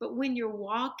 but when you're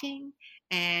walking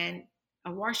and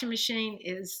a washing machine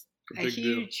is a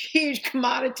huge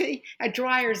commodity. A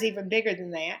dryer is even bigger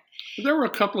than that. There were a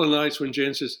couple of nights when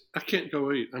Jan says, I can't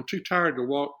go eat. I'm too tired to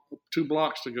walk 2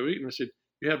 blocks to go eat. And I said,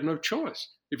 you have no choice.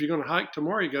 If you're going to hike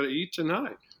tomorrow, you got to eat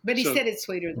tonight. But he said it's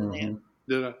sweeter than that.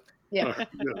 Did I? Yeah.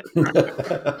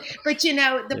 But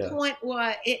the point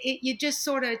was, you just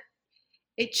sort of,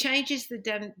 it changes the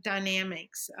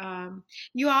dynamics.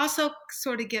 You also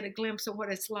sort of get a glimpse of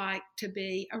what it's like to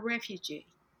be a refugee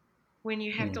when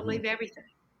you have to leave everything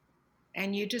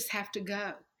and you just have to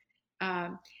go.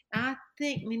 I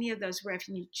think many of those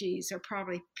refugees are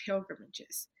probably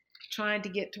pilgrimages, trying to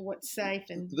get to what's safe.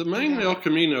 And the main El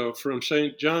Camino from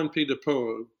St. John Pied de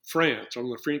Port, France, on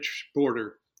the French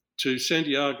border, to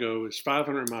Santiago is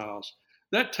 500 miles.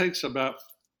 That takes about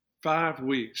 5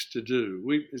 weeks to do.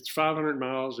 It's 500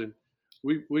 miles, and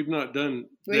we've not done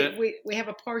that. We have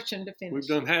a portion to finish. We've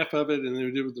done half of it, and then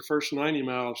we did the first 90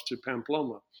 miles to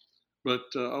Pamplona. But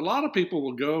a lot of people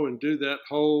will go and do that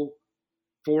whole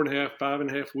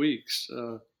 5.5 weeks,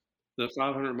 the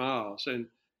 500 miles, and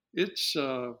it's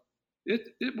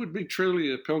it would be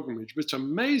truly a pilgrimage. But it's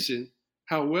amazing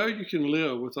how well you can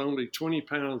live with only 20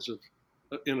 pounds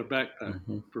in a backpack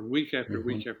for week after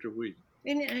week after week.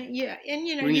 And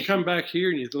when you come back here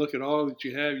and you look at all that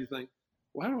you have, you think,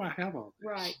 why do I have all this?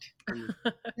 Right. I mean,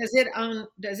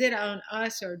 does it own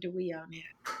us, or do we own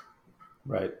it?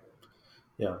 Right.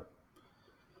 Yeah.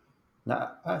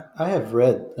 Now, I have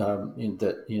read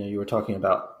that you were talking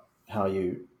about how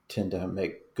you tend to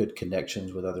make good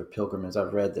connections with other pilgrims.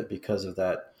 I've read that because of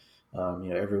that,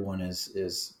 everyone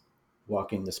is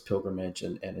walking this pilgrimage,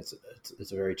 and it's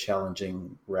a very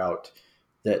challenging route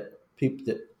that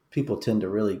people tend to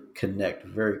really connect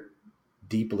very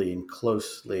deeply and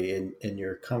closely in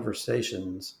your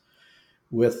conversations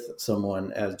with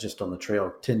someone as just on the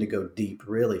trail tend to go deep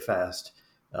really fast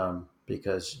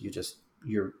because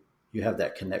you have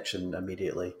that connection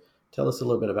immediately. Tell us a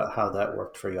little bit about how that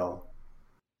worked for y'all.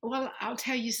 Well, I'll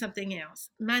tell you something else.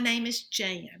 My name is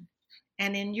Jan,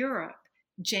 and in Europe,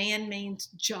 Jan means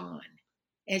John.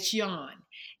 It's Jan.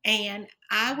 And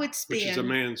I would spend... Which is a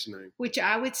man's name. Which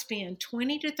I would spend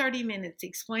 20 to 30 minutes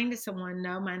explaining to someone,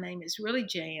 no, my name is really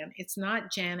Jan. It's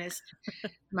not Janice.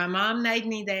 My mom named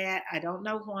me that. I don't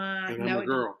know why. And I'm a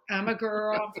girl. I'm a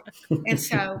girl. And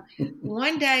so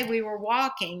one day we were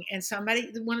walking, and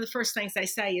one of the first things they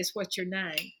say is, what's your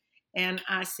name? And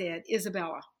I said,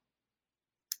 Isabella.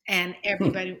 And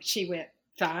everybody, she went,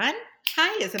 fine.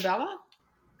 Hi, Isabella.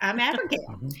 I'm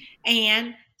Abigail.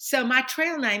 And so my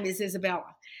trail name is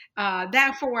Isabella.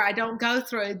 Therefore, I don't go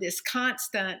through this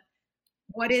constant,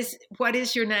 what is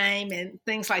your name and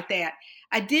things like that.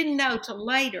 I didn't know till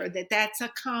later that that's a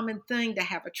common thing to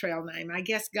have a trail name. I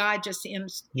guess God just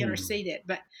interceded.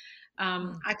 But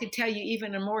I could tell you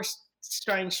even a more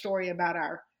strange story about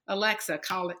our Alexa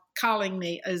calling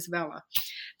me Isabella.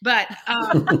 But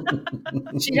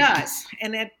she does,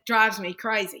 and that drives me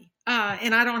crazy.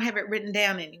 And I don't have it written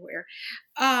down anywhere.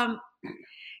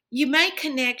 You make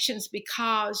connections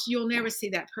because you'll never see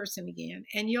that person again,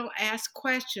 and you'll ask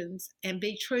questions and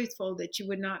be truthful that you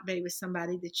would not be with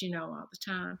somebody that you know all the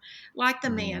time, like the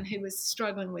man who was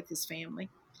struggling with his family,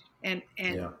 and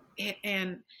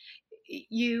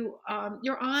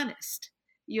you're honest.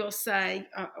 You'll say,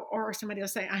 or somebody will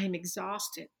say, I am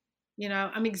exhausted.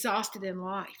 I'm exhausted in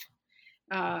life,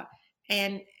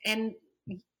 and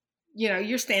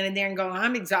you're standing there and going,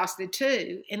 I'm exhausted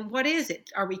too. And what is it?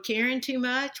 Are we caring too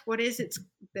much? What is it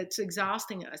that's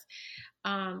exhausting us?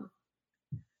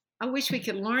 I wish we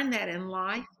could learn that in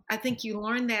life. I think you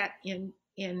learn that in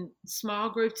small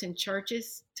groups in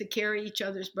churches to carry each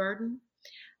other's burden.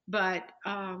 But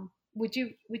would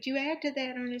you add to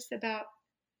that, Ernest, about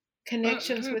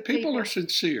connections with people? People are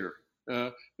sincere.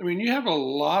 You have a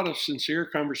lot of sincere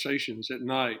conversations at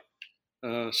night,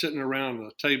 sitting around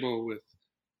a table with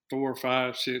 4,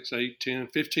 5, 6, 8, 10,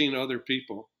 15 other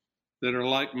people that are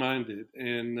like-minded.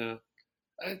 And the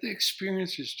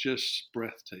experience is just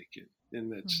breathtaking in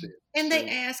that sense. And they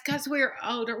ask, because we're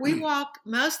older,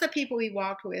 most of the people we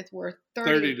walked with were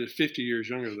 30 to 50 years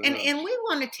younger than us. And we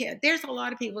want to tell, there's a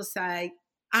lot of people say,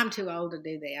 I'm too old to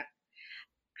do that.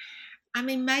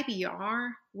 Maybe you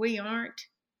are. We aren't.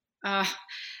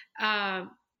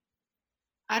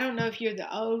 I don't know if you're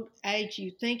the old age you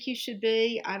think you should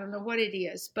be. I don't know what it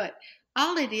is, but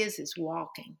all it is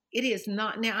walking. It is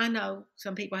not. Now, I know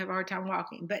some people have a hard time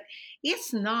walking, but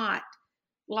it's not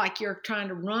like you're trying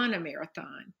to run a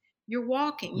marathon. You're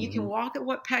walking. You can walk at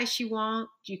what pace you want.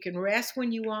 You can rest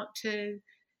when you want to.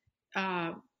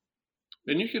 And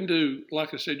you can do,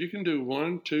 like I said, you can do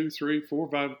 1, 2, 3, 4,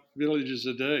 5 villages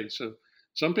a day. So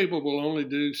some people will only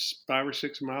do 5 or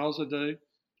 6 miles a day.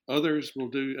 Others will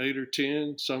do 8 or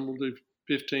 10. Some will do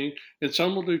 15, and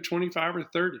some will do 25 or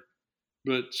 30.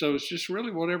 But so it's just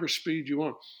really whatever speed you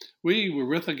want. We were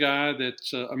with a guy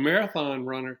that's a marathon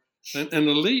runner, an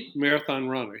elite marathon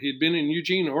runner. He'd been in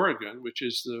Eugene, Oregon, which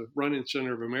is the running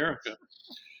center of America.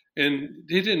 And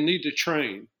he didn't need to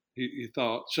train, he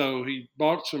thought. So he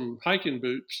bought some hiking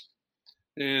boots.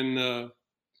 And the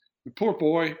poor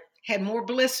boy had more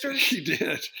blisters. He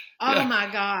did. Oh, yeah. My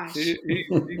gosh.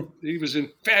 He was in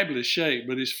fabulous shape,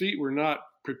 but his feet were not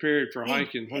prepared for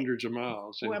hiking hundreds of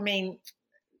miles. And, well, I mean,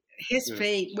 his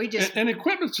feet, we just... And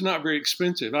equipment's not very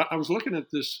expensive. I was looking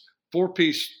at this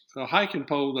 4-piece hiking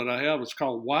pole that I have. It's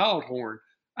called Wildhorn.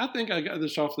 I think I got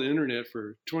this off the internet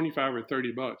for $25 or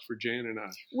 $30 for Jan and I.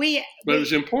 But it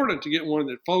was important to get one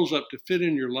that folds up to fit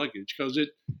in your luggage, because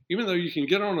even though you can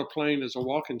get on a plane as a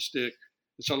walking stick,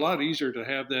 it's a lot easier to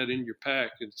have that in your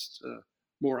pack. It's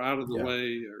more out of the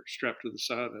way or strapped to the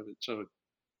side of it. So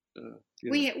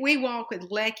we walk with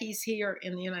Leckies here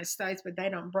in the United States, but they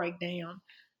don't break down.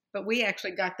 But we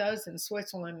actually got those in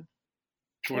Switzerland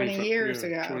 20 years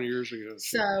ago. 20 years ago.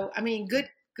 So, I mean, good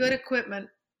equipment,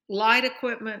 light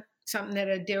equipment, something that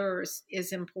endures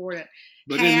is important.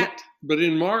 But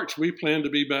in March, we plan to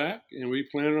be back, and we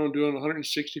plan on doing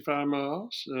 165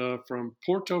 miles from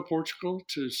Porto, Portugal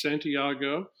to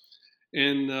Santiago.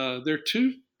 And there are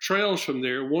 2 trails from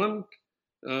there. One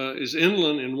is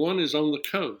inland and one is on the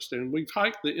coast. And we've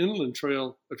hiked the inland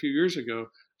trail a few years ago.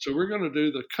 So we're going to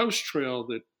do the coast trail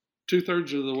that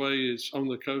 2/3 of the way is on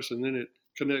the coast, and then it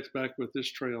connects back with this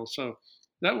trail. So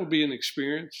that will be an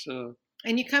experience.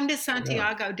 And you come to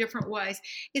Santiago different ways.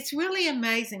 It's really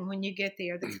amazing when you get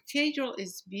there. The cathedral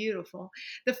is beautiful.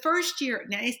 The first year,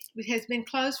 now it has been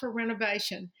closed for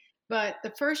renovation, but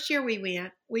the first year we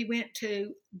went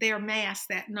to their mass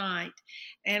that night,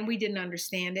 and we didn't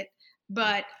understand it,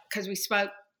 but because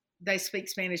they speak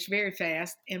Spanish very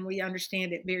fast, and we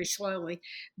understand it very slowly.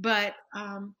 But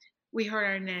we heard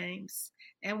our names,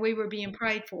 and we were being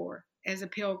prayed for as a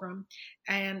pilgrim,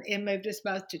 and it moved us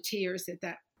both to tears at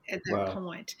that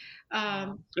point.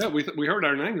 We heard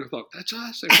our names. We thought, that's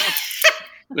us.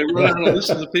 They were on a list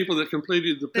of the people that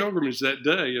completed the pilgrimage that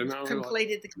day.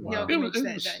 Completed the pilgrimage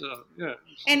that day.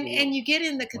 And you get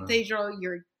in the cathedral,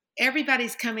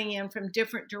 everybody's coming in from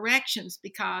different directions,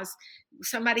 because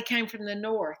somebody came from the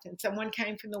north and someone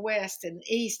came from the west and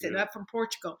east and up from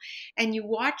Portugal. And you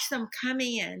watch them come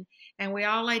in, and we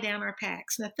all lay down our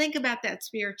packs. Now think about that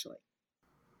spiritually.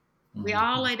 Mm-hmm. We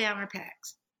all lay down our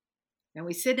packs, and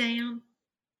we sit down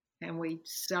and we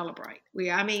celebrate.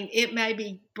 It may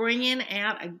be bringing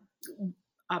out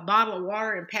a bottle of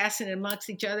water and passing it amongst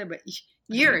each other, but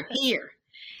you're here.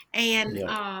 And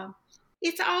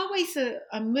it's always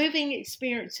a moving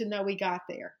experience to know we got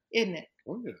there, isn't it?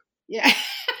 Oh, yeah. Yeah.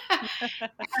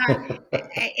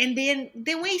 And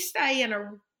then we stay in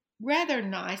a rather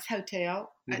nice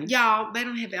hotel. Mm-hmm. Y'all, they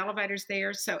don't have elevators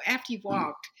there. So after you've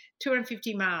walked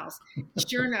 250 miles,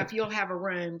 sure enough, you'll have a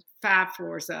room 5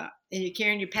 floors up, and you're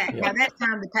carrying your pack. By that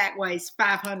time, the pack weighs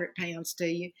 500 pounds to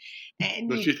you.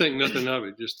 But you think nothing of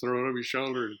it. Just throw it over your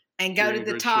shoulder and go to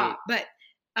the top. Shape.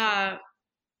 But,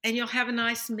 and you'll have a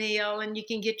nice meal, and you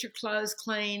can get your clothes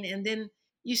clean. And then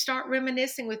you start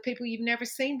reminiscing with people you've never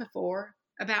seen before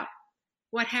about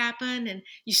what happened. And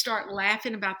you start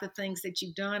laughing about the things that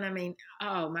you've done. I mean,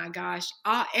 oh my gosh,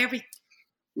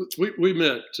 We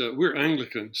met, we're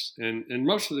Anglicans, and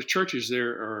most of the churches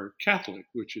there are Catholic,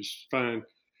 which is fine.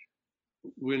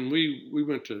 When we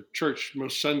went to church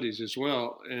most Sundays as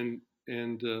well, and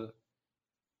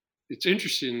it's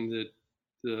interesting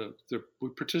that we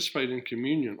participate in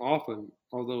communion often,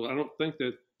 although I don't think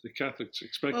that the Catholics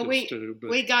expect us to. But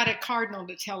we got a cardinal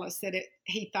to tell us that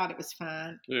he thought it was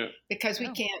fine. Yeah. Because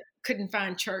we couldn't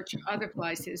find church other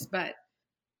places, but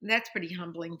that's pretty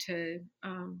humbling too.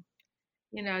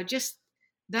 Just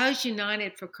those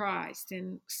united for Christ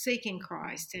and seeking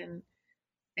Christ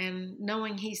and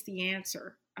knowing He's the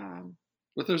answer.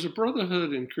 But there's a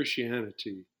brotherhood in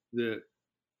Christianity that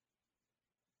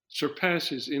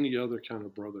surpasses any other kind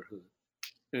of brotherhood.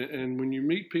 And when you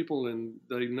meet people and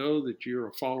they know that you're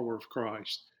a follower of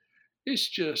Christ, it's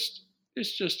just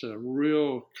a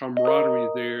real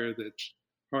camaraderie there that's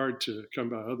hard to come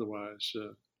by otherwise,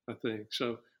 I think.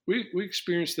 So we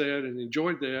experienced that and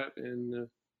enjoyed that, and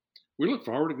we look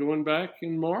forward to going back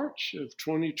in March of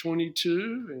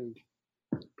 2022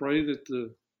 and pray that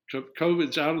the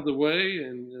COVID's out of the way,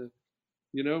 and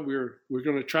we're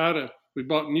going to try to. We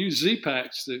bought new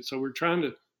Z-Packs, so we're trying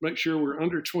to make sure we're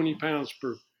under 20 pounds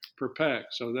per pack.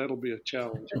 So that'll be a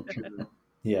challenge, I'm sure.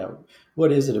 Yeah.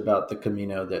 What is it about the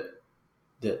Camino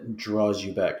that draws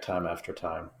you back time after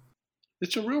time?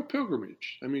 it's a real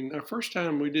pilgrimage. I mean, our first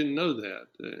time we didn't know that,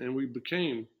 and we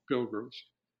became pilgrims,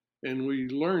 and we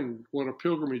learned what a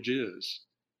pilgrimage is,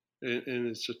 and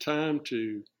it's a time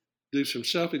to do some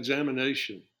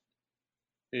self-examination,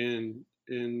 and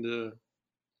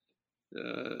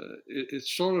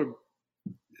it's sort of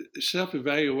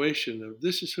self-evaluation of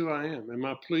this is who I am. Am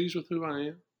I pleased with who I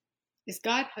am? Is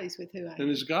God pleased with who I am? And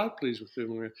is God pleased with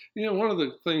who I am? You know, one of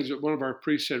the things that one of our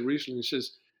priests said recently, he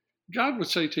says, God would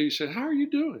say to you, said, how are you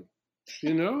doing?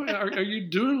 You know, are you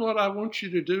doing what I want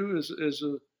you to do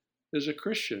as a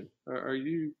Christian? Are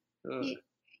you?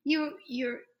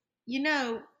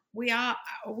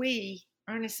 We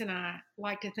Ernest and I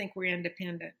like to think we're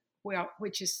independent.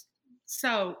 Which is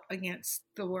so against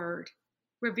the word.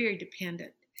 We're very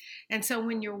dependent, and so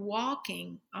when you're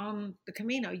walking on the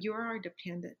Camino, you are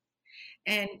dependent.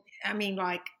 And I mean,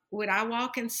 like, would I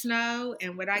walk in snow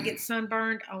and would I get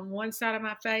sunburned on one side of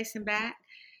my face and back?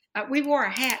 We wore a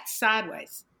hat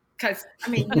sideways because, I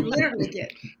mean, you literally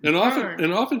get burned.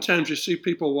 And oftentimes you see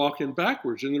people walking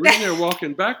backwards. And the reason they're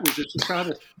walking backwards is to try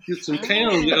to get some tan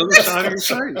on the other side of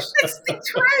your face.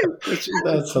 That's true.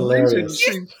 That's hilarious.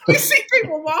 You see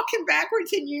people walking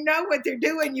backwards and you know what they're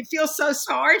doing. You feel so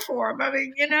sorry for them. I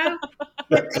mean, you know,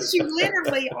 because you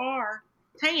literally are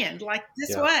tanned like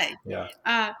this way. Yeah.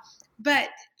 But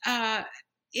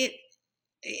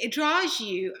it draws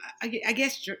you. I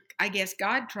guess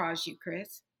God draws you,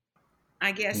 Chris.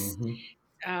 I guess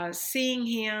seeing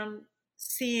Him,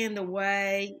 seeing the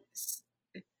way,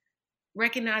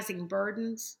 recognizing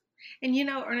burdens, and you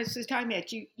know, Ernest was talking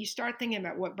about you start thinking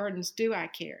about what burdens do I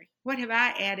carry? What have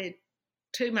I added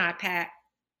to my pack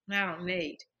I don't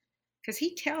need? Because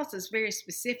He tells us very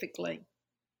specifically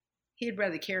He'd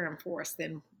rather carry them for us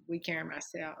than we carry them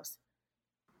ourselves.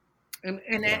 And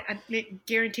I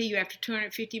guarantee you, after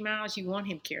 250 miles, you want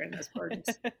Him carrying those burdens.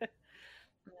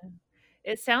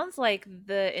 It sounds like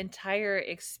the entire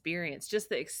experience, just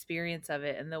the experience of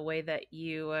it and the way that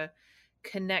you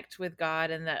connect with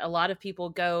God, and that a lot of people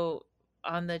go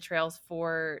on the trails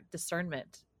for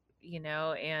discernment, you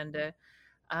know, and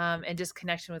just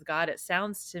connection with God. It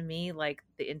sounds to me like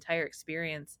the entire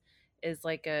experience is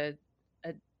like a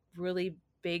really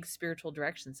big spiritual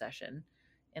direction session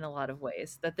in a lot of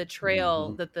ways, that the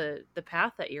trail, that the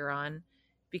path that you're on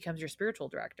becomes your spiritual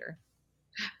director.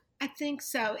 I think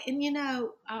so. And you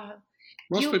know,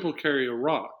 most people carry a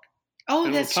rock. Oh,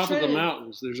 and that's on top true. of the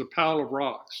mountains, there's a pile of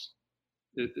rocks.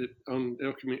 On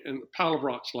El Camino, and the pile of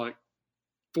rocks like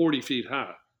 40 feet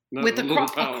high. With a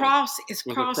cross is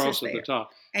with a cross at the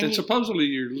top. And supposedly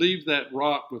you leave that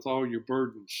rock with all your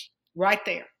burdens right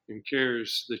there and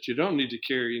cares that you don't need to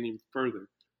carry any further.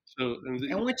 So,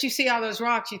 and once you see all those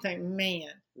rocks, you think, man.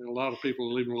 A lot of people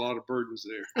are leaving a lot of burdens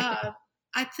there.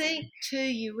 I think, too,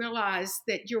 you realize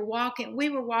that we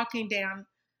were walking down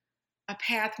a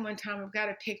path one time. I've got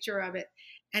a picture of it,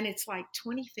 and it's like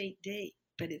 20 feet deep,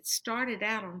 but it started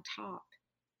out on top.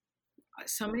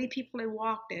 So many people had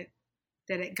walked it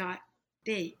that it got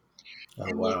deep. Oh,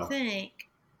 and wow. You think,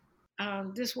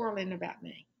 this world isn't about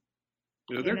me.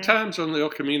 There are times on the El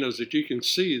Caminos that you can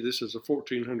see this is a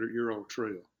 1,400-year-old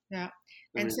trail. Yeah.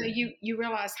 And so you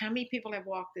realize how many people have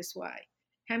walked this way.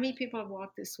 How many people have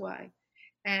walked this way?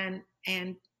 And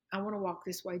I want to walk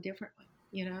this way differently,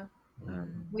 you know.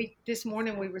 This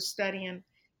morning we were studying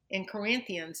in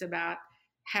Corinthians about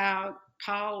how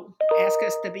Paul asked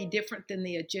us to be different than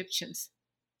the Egyptians.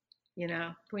 You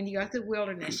know, when you go through the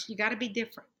wilderness, you got to be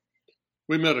different.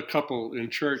 We met a couple in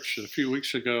church a few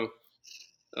weeks ago,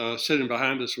 sitting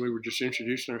behind us. We were just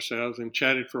introducing ourselves and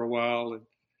chatted for a while,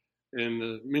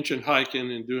 and mentioned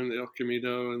hiking and doing the El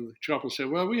Camino. And the couple said,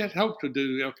 well, we had hoped to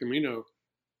do the El Camino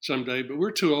someday, but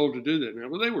we're too old to do that now.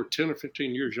 Well, they were 10 or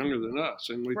 15 years younger than us.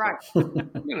 And we thought,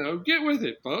 you know, get with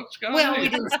it, folks. We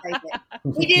didn't say that.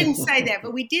 We didn't say that,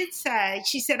 but we did say,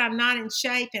 she said, I'm not in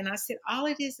shape. And I said, all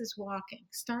it is walking.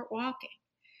 Start walking.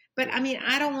 But I mean,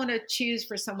 I don't want to choose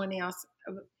for someone else.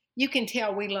 You can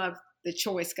tell we love the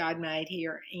choice God made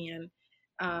here. And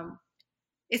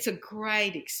it's a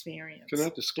great experience. Can I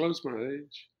disclose my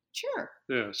age? Sure.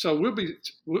 Yeah. So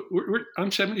I'm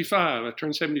 75. I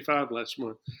turned 75 last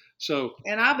month. So.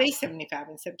 And I'll be 75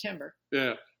 in September.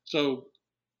 Yeah. So,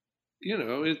 you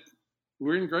know,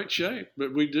 we're in great shape,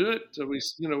 but we do it. So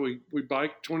we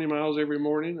bike 20 miles every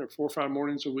morning or 4 or 5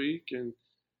 mornings a week,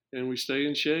 and we stay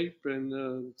in shape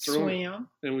and swim.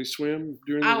 And we swim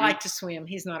during the week. I like to swim.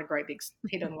 He's not a great big,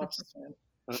 he doesn't love to swim.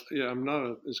 Yeah, I'm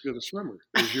not as good a swimmer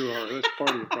as you are. That's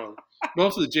part of the problem.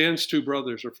 Both of Jan's two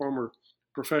brothers are former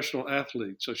professional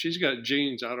athletes, so she's got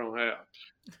genes I don't have.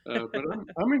 But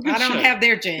I'm in good shape. I don't have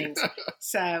their genes.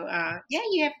 So, yeah,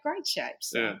 you have great shape.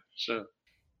 So. Yeah, so.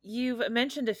 You've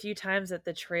mentioned a few times that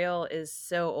the trail is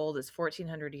so old, it's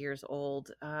 1,400 years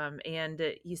old.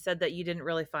 And you said that you didn't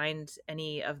really find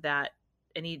any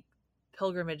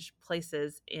pilgrimage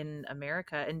places in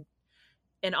America.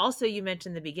 And also you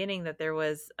mentioned in the beginning that there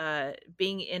was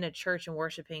being in a church and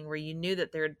worshiping where you knew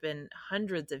that there had been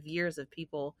hundreds of years of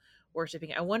people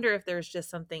worshiping. I wonder if there's just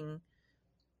something,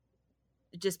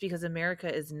 just because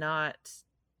America is not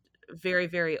very,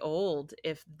 very old,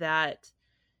 if that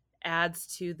adds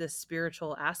to the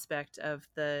spiritual aspect of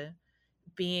the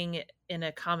being in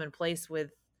a common place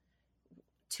with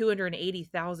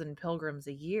 280,000 pilgrims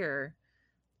a year,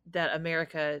 that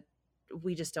America,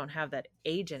 we just don't have that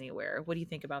age anywhere. What do you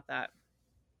think about that?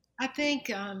 I think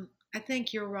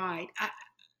you're right.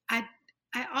 I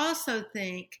I also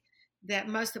think that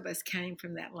most of us came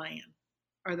from that land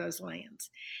or those lands,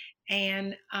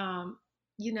 and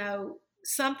you know,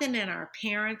 something in our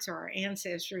parents or our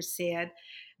ancestors said,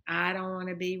 "I don't want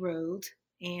to be ruled,"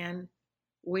 and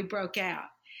we broke out.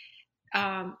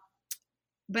 Um,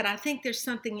 but I think there's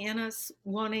something in us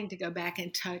wanting to go back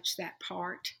and touch that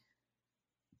part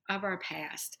of our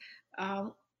past,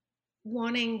 um,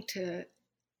 wanting to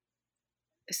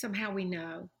somehow we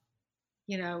know,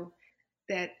 you know,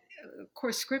 that of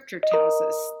course Scripture tells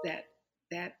us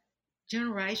that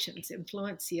generations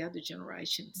influence the other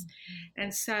generations,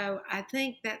 and so I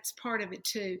think that's part of it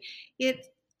too. It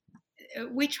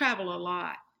We travel a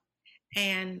lot,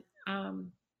 and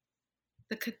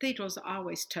the cathedrals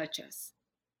always touch us.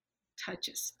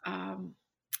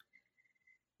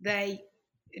 They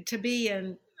To be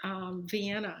in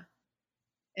Vienna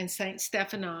and Saint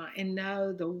Stephanos and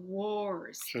know the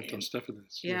wars. Saint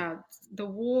Stephanos. Yeah, the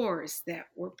wars that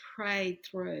were prayed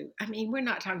through. I mean, we're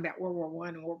not talking about World War One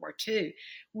and World War Two.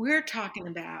 We're talking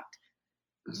about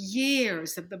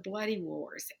years of the bloody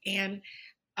wars. And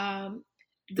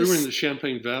we were in the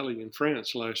Champagne Valley in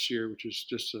France last year, which is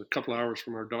just a couple hours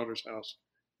from our daughter's house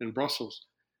in Brussels.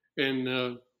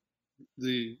 And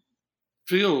the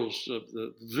fields of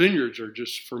the vineyards are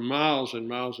just for miles and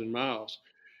miles and miles.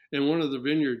 And one of the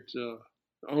vineyard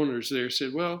owners there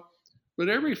said, well, but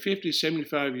every 50,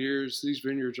 75 years, these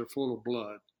vineyards are full of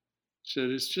blood. Said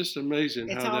it's just amazing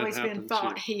it's how that always happens been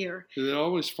fought here. They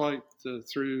always fight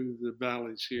through the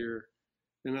valleys here.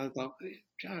 And I thought, hey,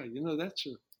 God, you know, that's a...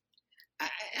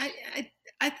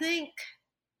 I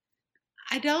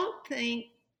don't think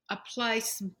a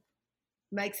place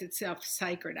makes itself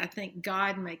sacred. I think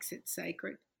God makes it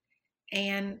sacred.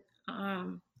 And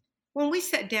when we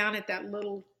sat down at that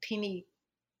little teeny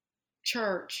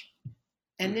church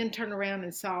and then turned around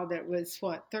and saw that it was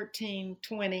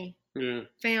 1320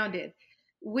 founded,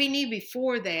 we knew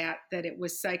before that it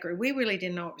was sacred. We really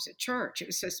didn't know it was a church. It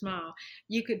was so small.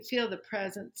 You could feel the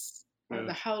presence or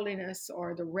the holiness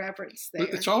or the reverence there.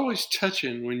 But it's always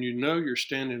touching when you know you're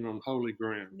standing on holy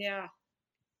ground. Yeah.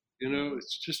 You know,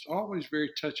 it's just always very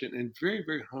touching and very,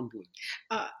 very humbling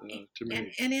to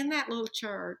me. And in that little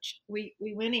church, we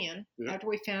went in after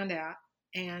we found out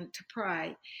and to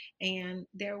pray, and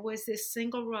there was this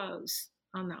single rose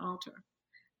on the altar.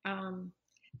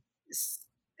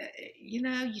 You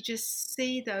know, you just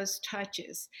see those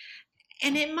touches.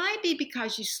 And it might be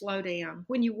because you slow down.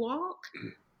 When you walk,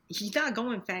 you're not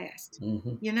going fast,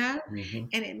 you know? Mm-hmm.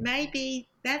 And it may be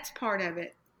that's part of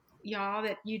it, y'all,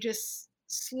 that you just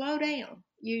slow down.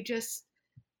 You just,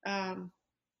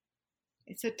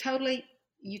 it's a totally,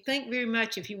 you think very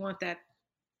much if you want that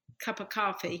cup of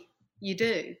coffee, you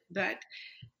do. But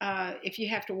if you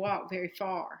have to walk very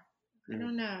far, I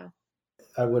don't know.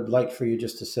 I would like for you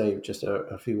just to say just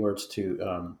a few words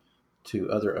to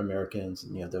other Americans,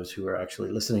 you know, those who are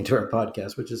actually listening to our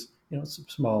podcast, which is, you know, a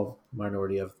small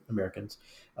minority of Americans.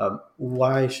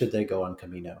 Why should they go on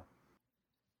Camino?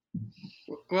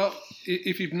 Well,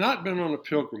 if you've not been on a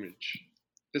pilgrimage,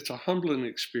 it's a humbling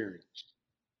experience.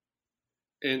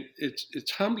 And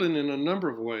it's humbling in a number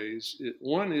of ways.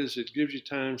 One is it gives you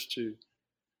times to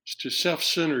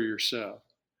self-center yourself.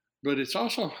 But it's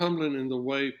also humbling in the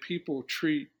way people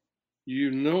treat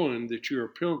you knowing that you're a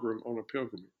pilgrim on a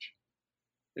pilgrimage.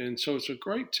 And so it's a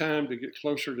great time to get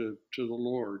closer to the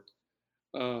Lord.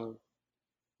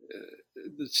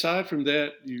 Aside from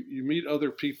that, you meet other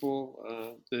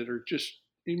people that are just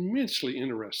immensely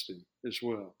interesting as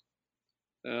well.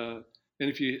 And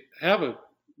if you have a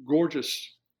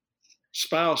gorgeous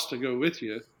spouse to go with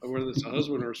you, whether it's a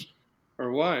husband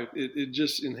or wife, it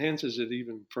just enhances it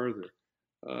even further.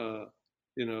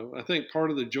 You know, I think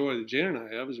part of the joy that Jan and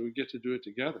I have is we get to do it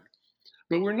together.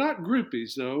 But we're not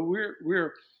groupies, though.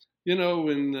 We're you know,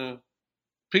 when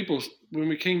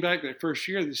we came back that first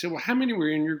year, they said, well, how many were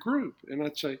in your group? And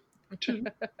I'd say, 2.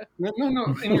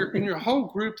 No. In your whole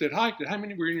group that hiked it, how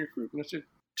many were in your group? And I said,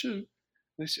 2. And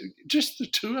they said, just the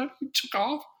 2 of you took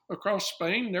off across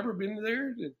Spain, never been there?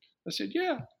 And I said,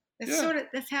 yeah.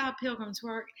 That's how pilgrims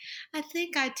work. I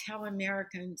think I tell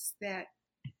Americans that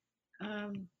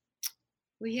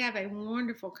we have a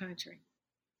wonderful country,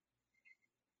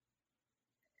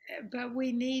 but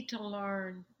we need to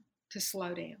learn to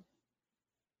slow down,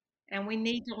 and we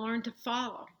need to learn to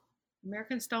follow.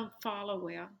 Americans don't follow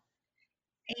well,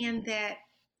 and that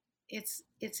it's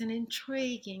an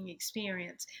intriguing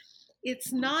experience.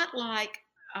 It's not like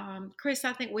Chris,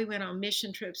 I think we went on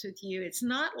mission trips with you. It's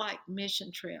not like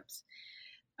mission trips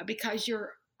because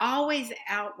you're always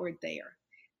outward there.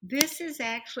 This is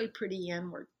actually pretty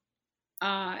inward.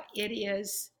 It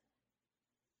is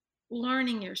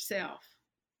learning yourself.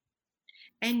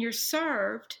 And you're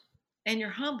served and you're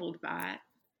humbled by it.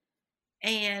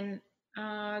 And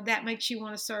that makes you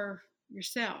want to serve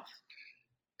yourself.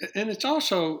 And it's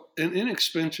also an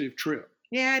inexpensive trip.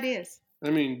 Yeah, it is. I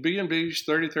mean, B&B's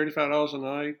 $30, $35 a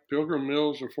night. Pilgrim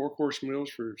meals or 4-course meals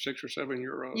for €6 or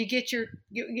 €7. You get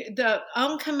the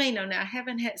on Camino. Now, I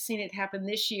haven't seen it happen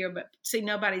this year, but see,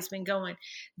 nobody's been going.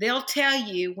 They'll tell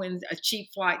you when a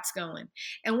cheap flight's going,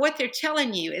 and what they're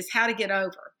telling you is how to get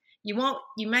over. You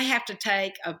may have to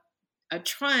take a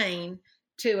train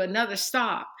to another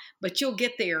stop, but you'll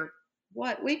get there.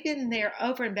 We've been there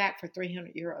over and back for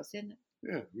 €300, isn't it?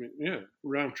 Yeah,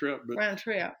 round trip. Round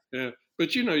trip. Yeah.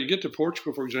 But, you get to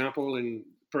Portugal, for example, and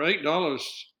for $8,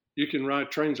 you can ride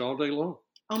trains all day long.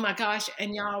 Oh, my gosh.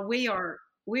 And, y'all, we're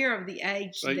of the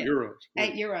age. €8.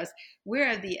 €8.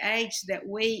 We're of the age that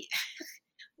we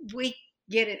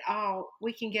get it all.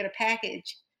 We can get a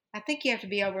package. I think you have to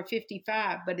be over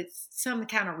 55, but it's some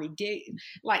kind of ridiculous,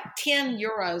 like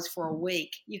 €10 for a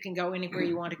week. You can go anywhere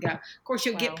you want to go. Of course,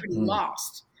 you'll get pretty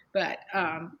lost, but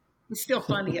it's still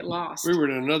fun to get lost. We were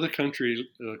in another country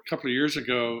a couple of years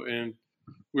ago, and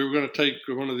we were going to take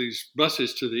one of these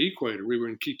buses to the equator. We were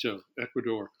in Quito,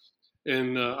 Ecuador.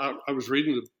 And I was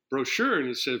reading the brochure, and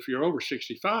it said if you're over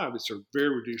 65, it's a very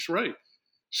reduced rate.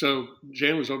 So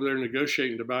Jan was over there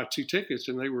negotiating to buy 2 tickets,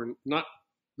 and they were not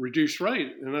reduced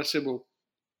rate. And I said, well,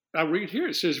 I read here,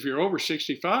 it says if you're over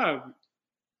 65,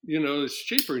 it's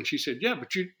cheaper. And she said, yeah,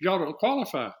 but y'all don't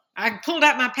qualify. I pulled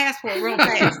out my passport real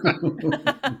fast.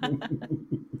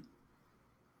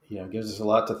 It gives us a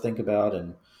lot to think about,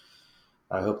 and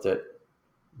I hope that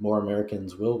more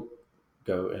Americans will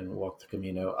go and walk the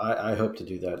Camino. I hope to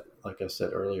do that, like I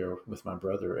said earlier, with my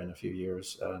brother in a few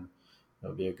years.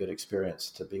 It'll be a good experience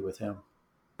to be with him.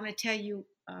 I want to tell you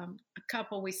a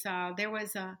couple we saw. There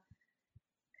was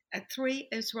 3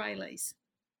 Israelis,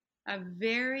 a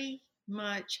very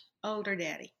much older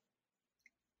daddy,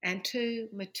 and 2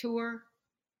 mature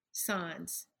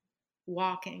sons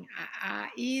walking.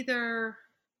 Either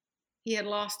he had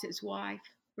lost his wife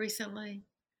recently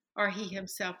or he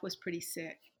himself was pretty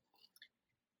sick.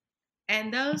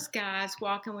 And those guys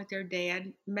walking with their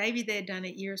dad, maybe they had done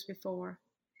it years before.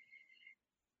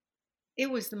 It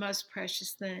was the most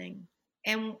precious thing.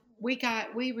 And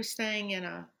we were staying in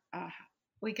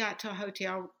we got to a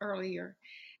hotel earlier,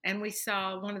 and we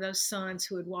saw one of those sons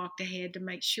who had walked ahead to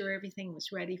make sure everything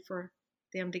was ready for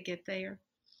them to get there.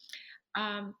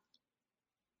 You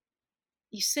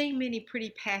see many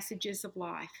pretty passages of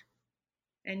life,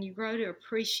 and you grow to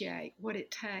appreciate what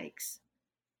it takes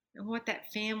and what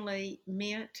that family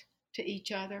meant to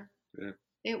each other. Yeah.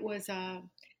 It was,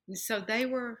 so they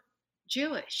were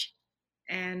Jewish,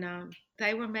 and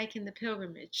they were making the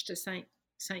pilgrimage to St.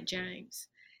 James.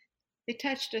 It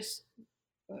touched us,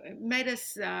 made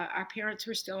us, our parents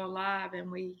were still alive, and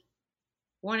we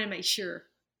wanted to make sure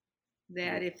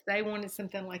that if they wanted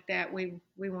something like that, we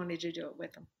wanted to do it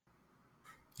with them.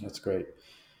 That's great.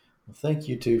 Well, thank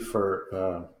you two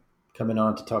for coming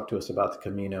on to talk to us about the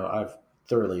Camino. I've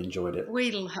thoroughly enjoyed it.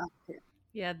 We loved it.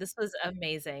 Yeah, this was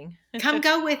amazing. Come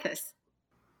go with us.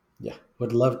 Yeah,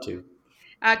 would love to.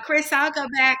 Chris, I'll go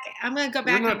back. I'm going to go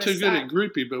back. We're not too good at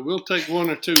groupie, but we'll take 1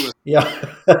 or 2 with.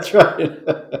 Yeah, that's right.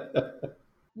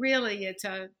 Really, it's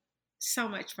so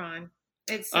much fun.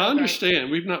 It's so I understand.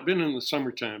 great. We've not been in the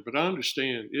summertime, but I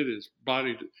understand it is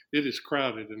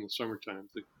crowded in the summertime,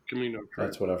 the Camino Trail.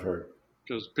 That's what I've heard.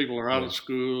 Because people are out of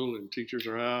school and teachers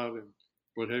are out and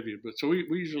what have you. But so we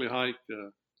usually hike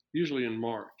usually in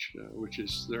March, which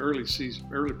is the early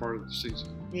part of the season.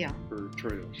 Yeah. For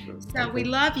trails. So we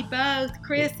love you both.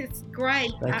 Chris, it's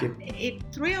great. Thank you. It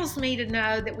thrills me to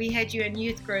know that we had you in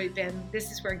youth group, and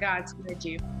this is where God's led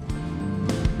you.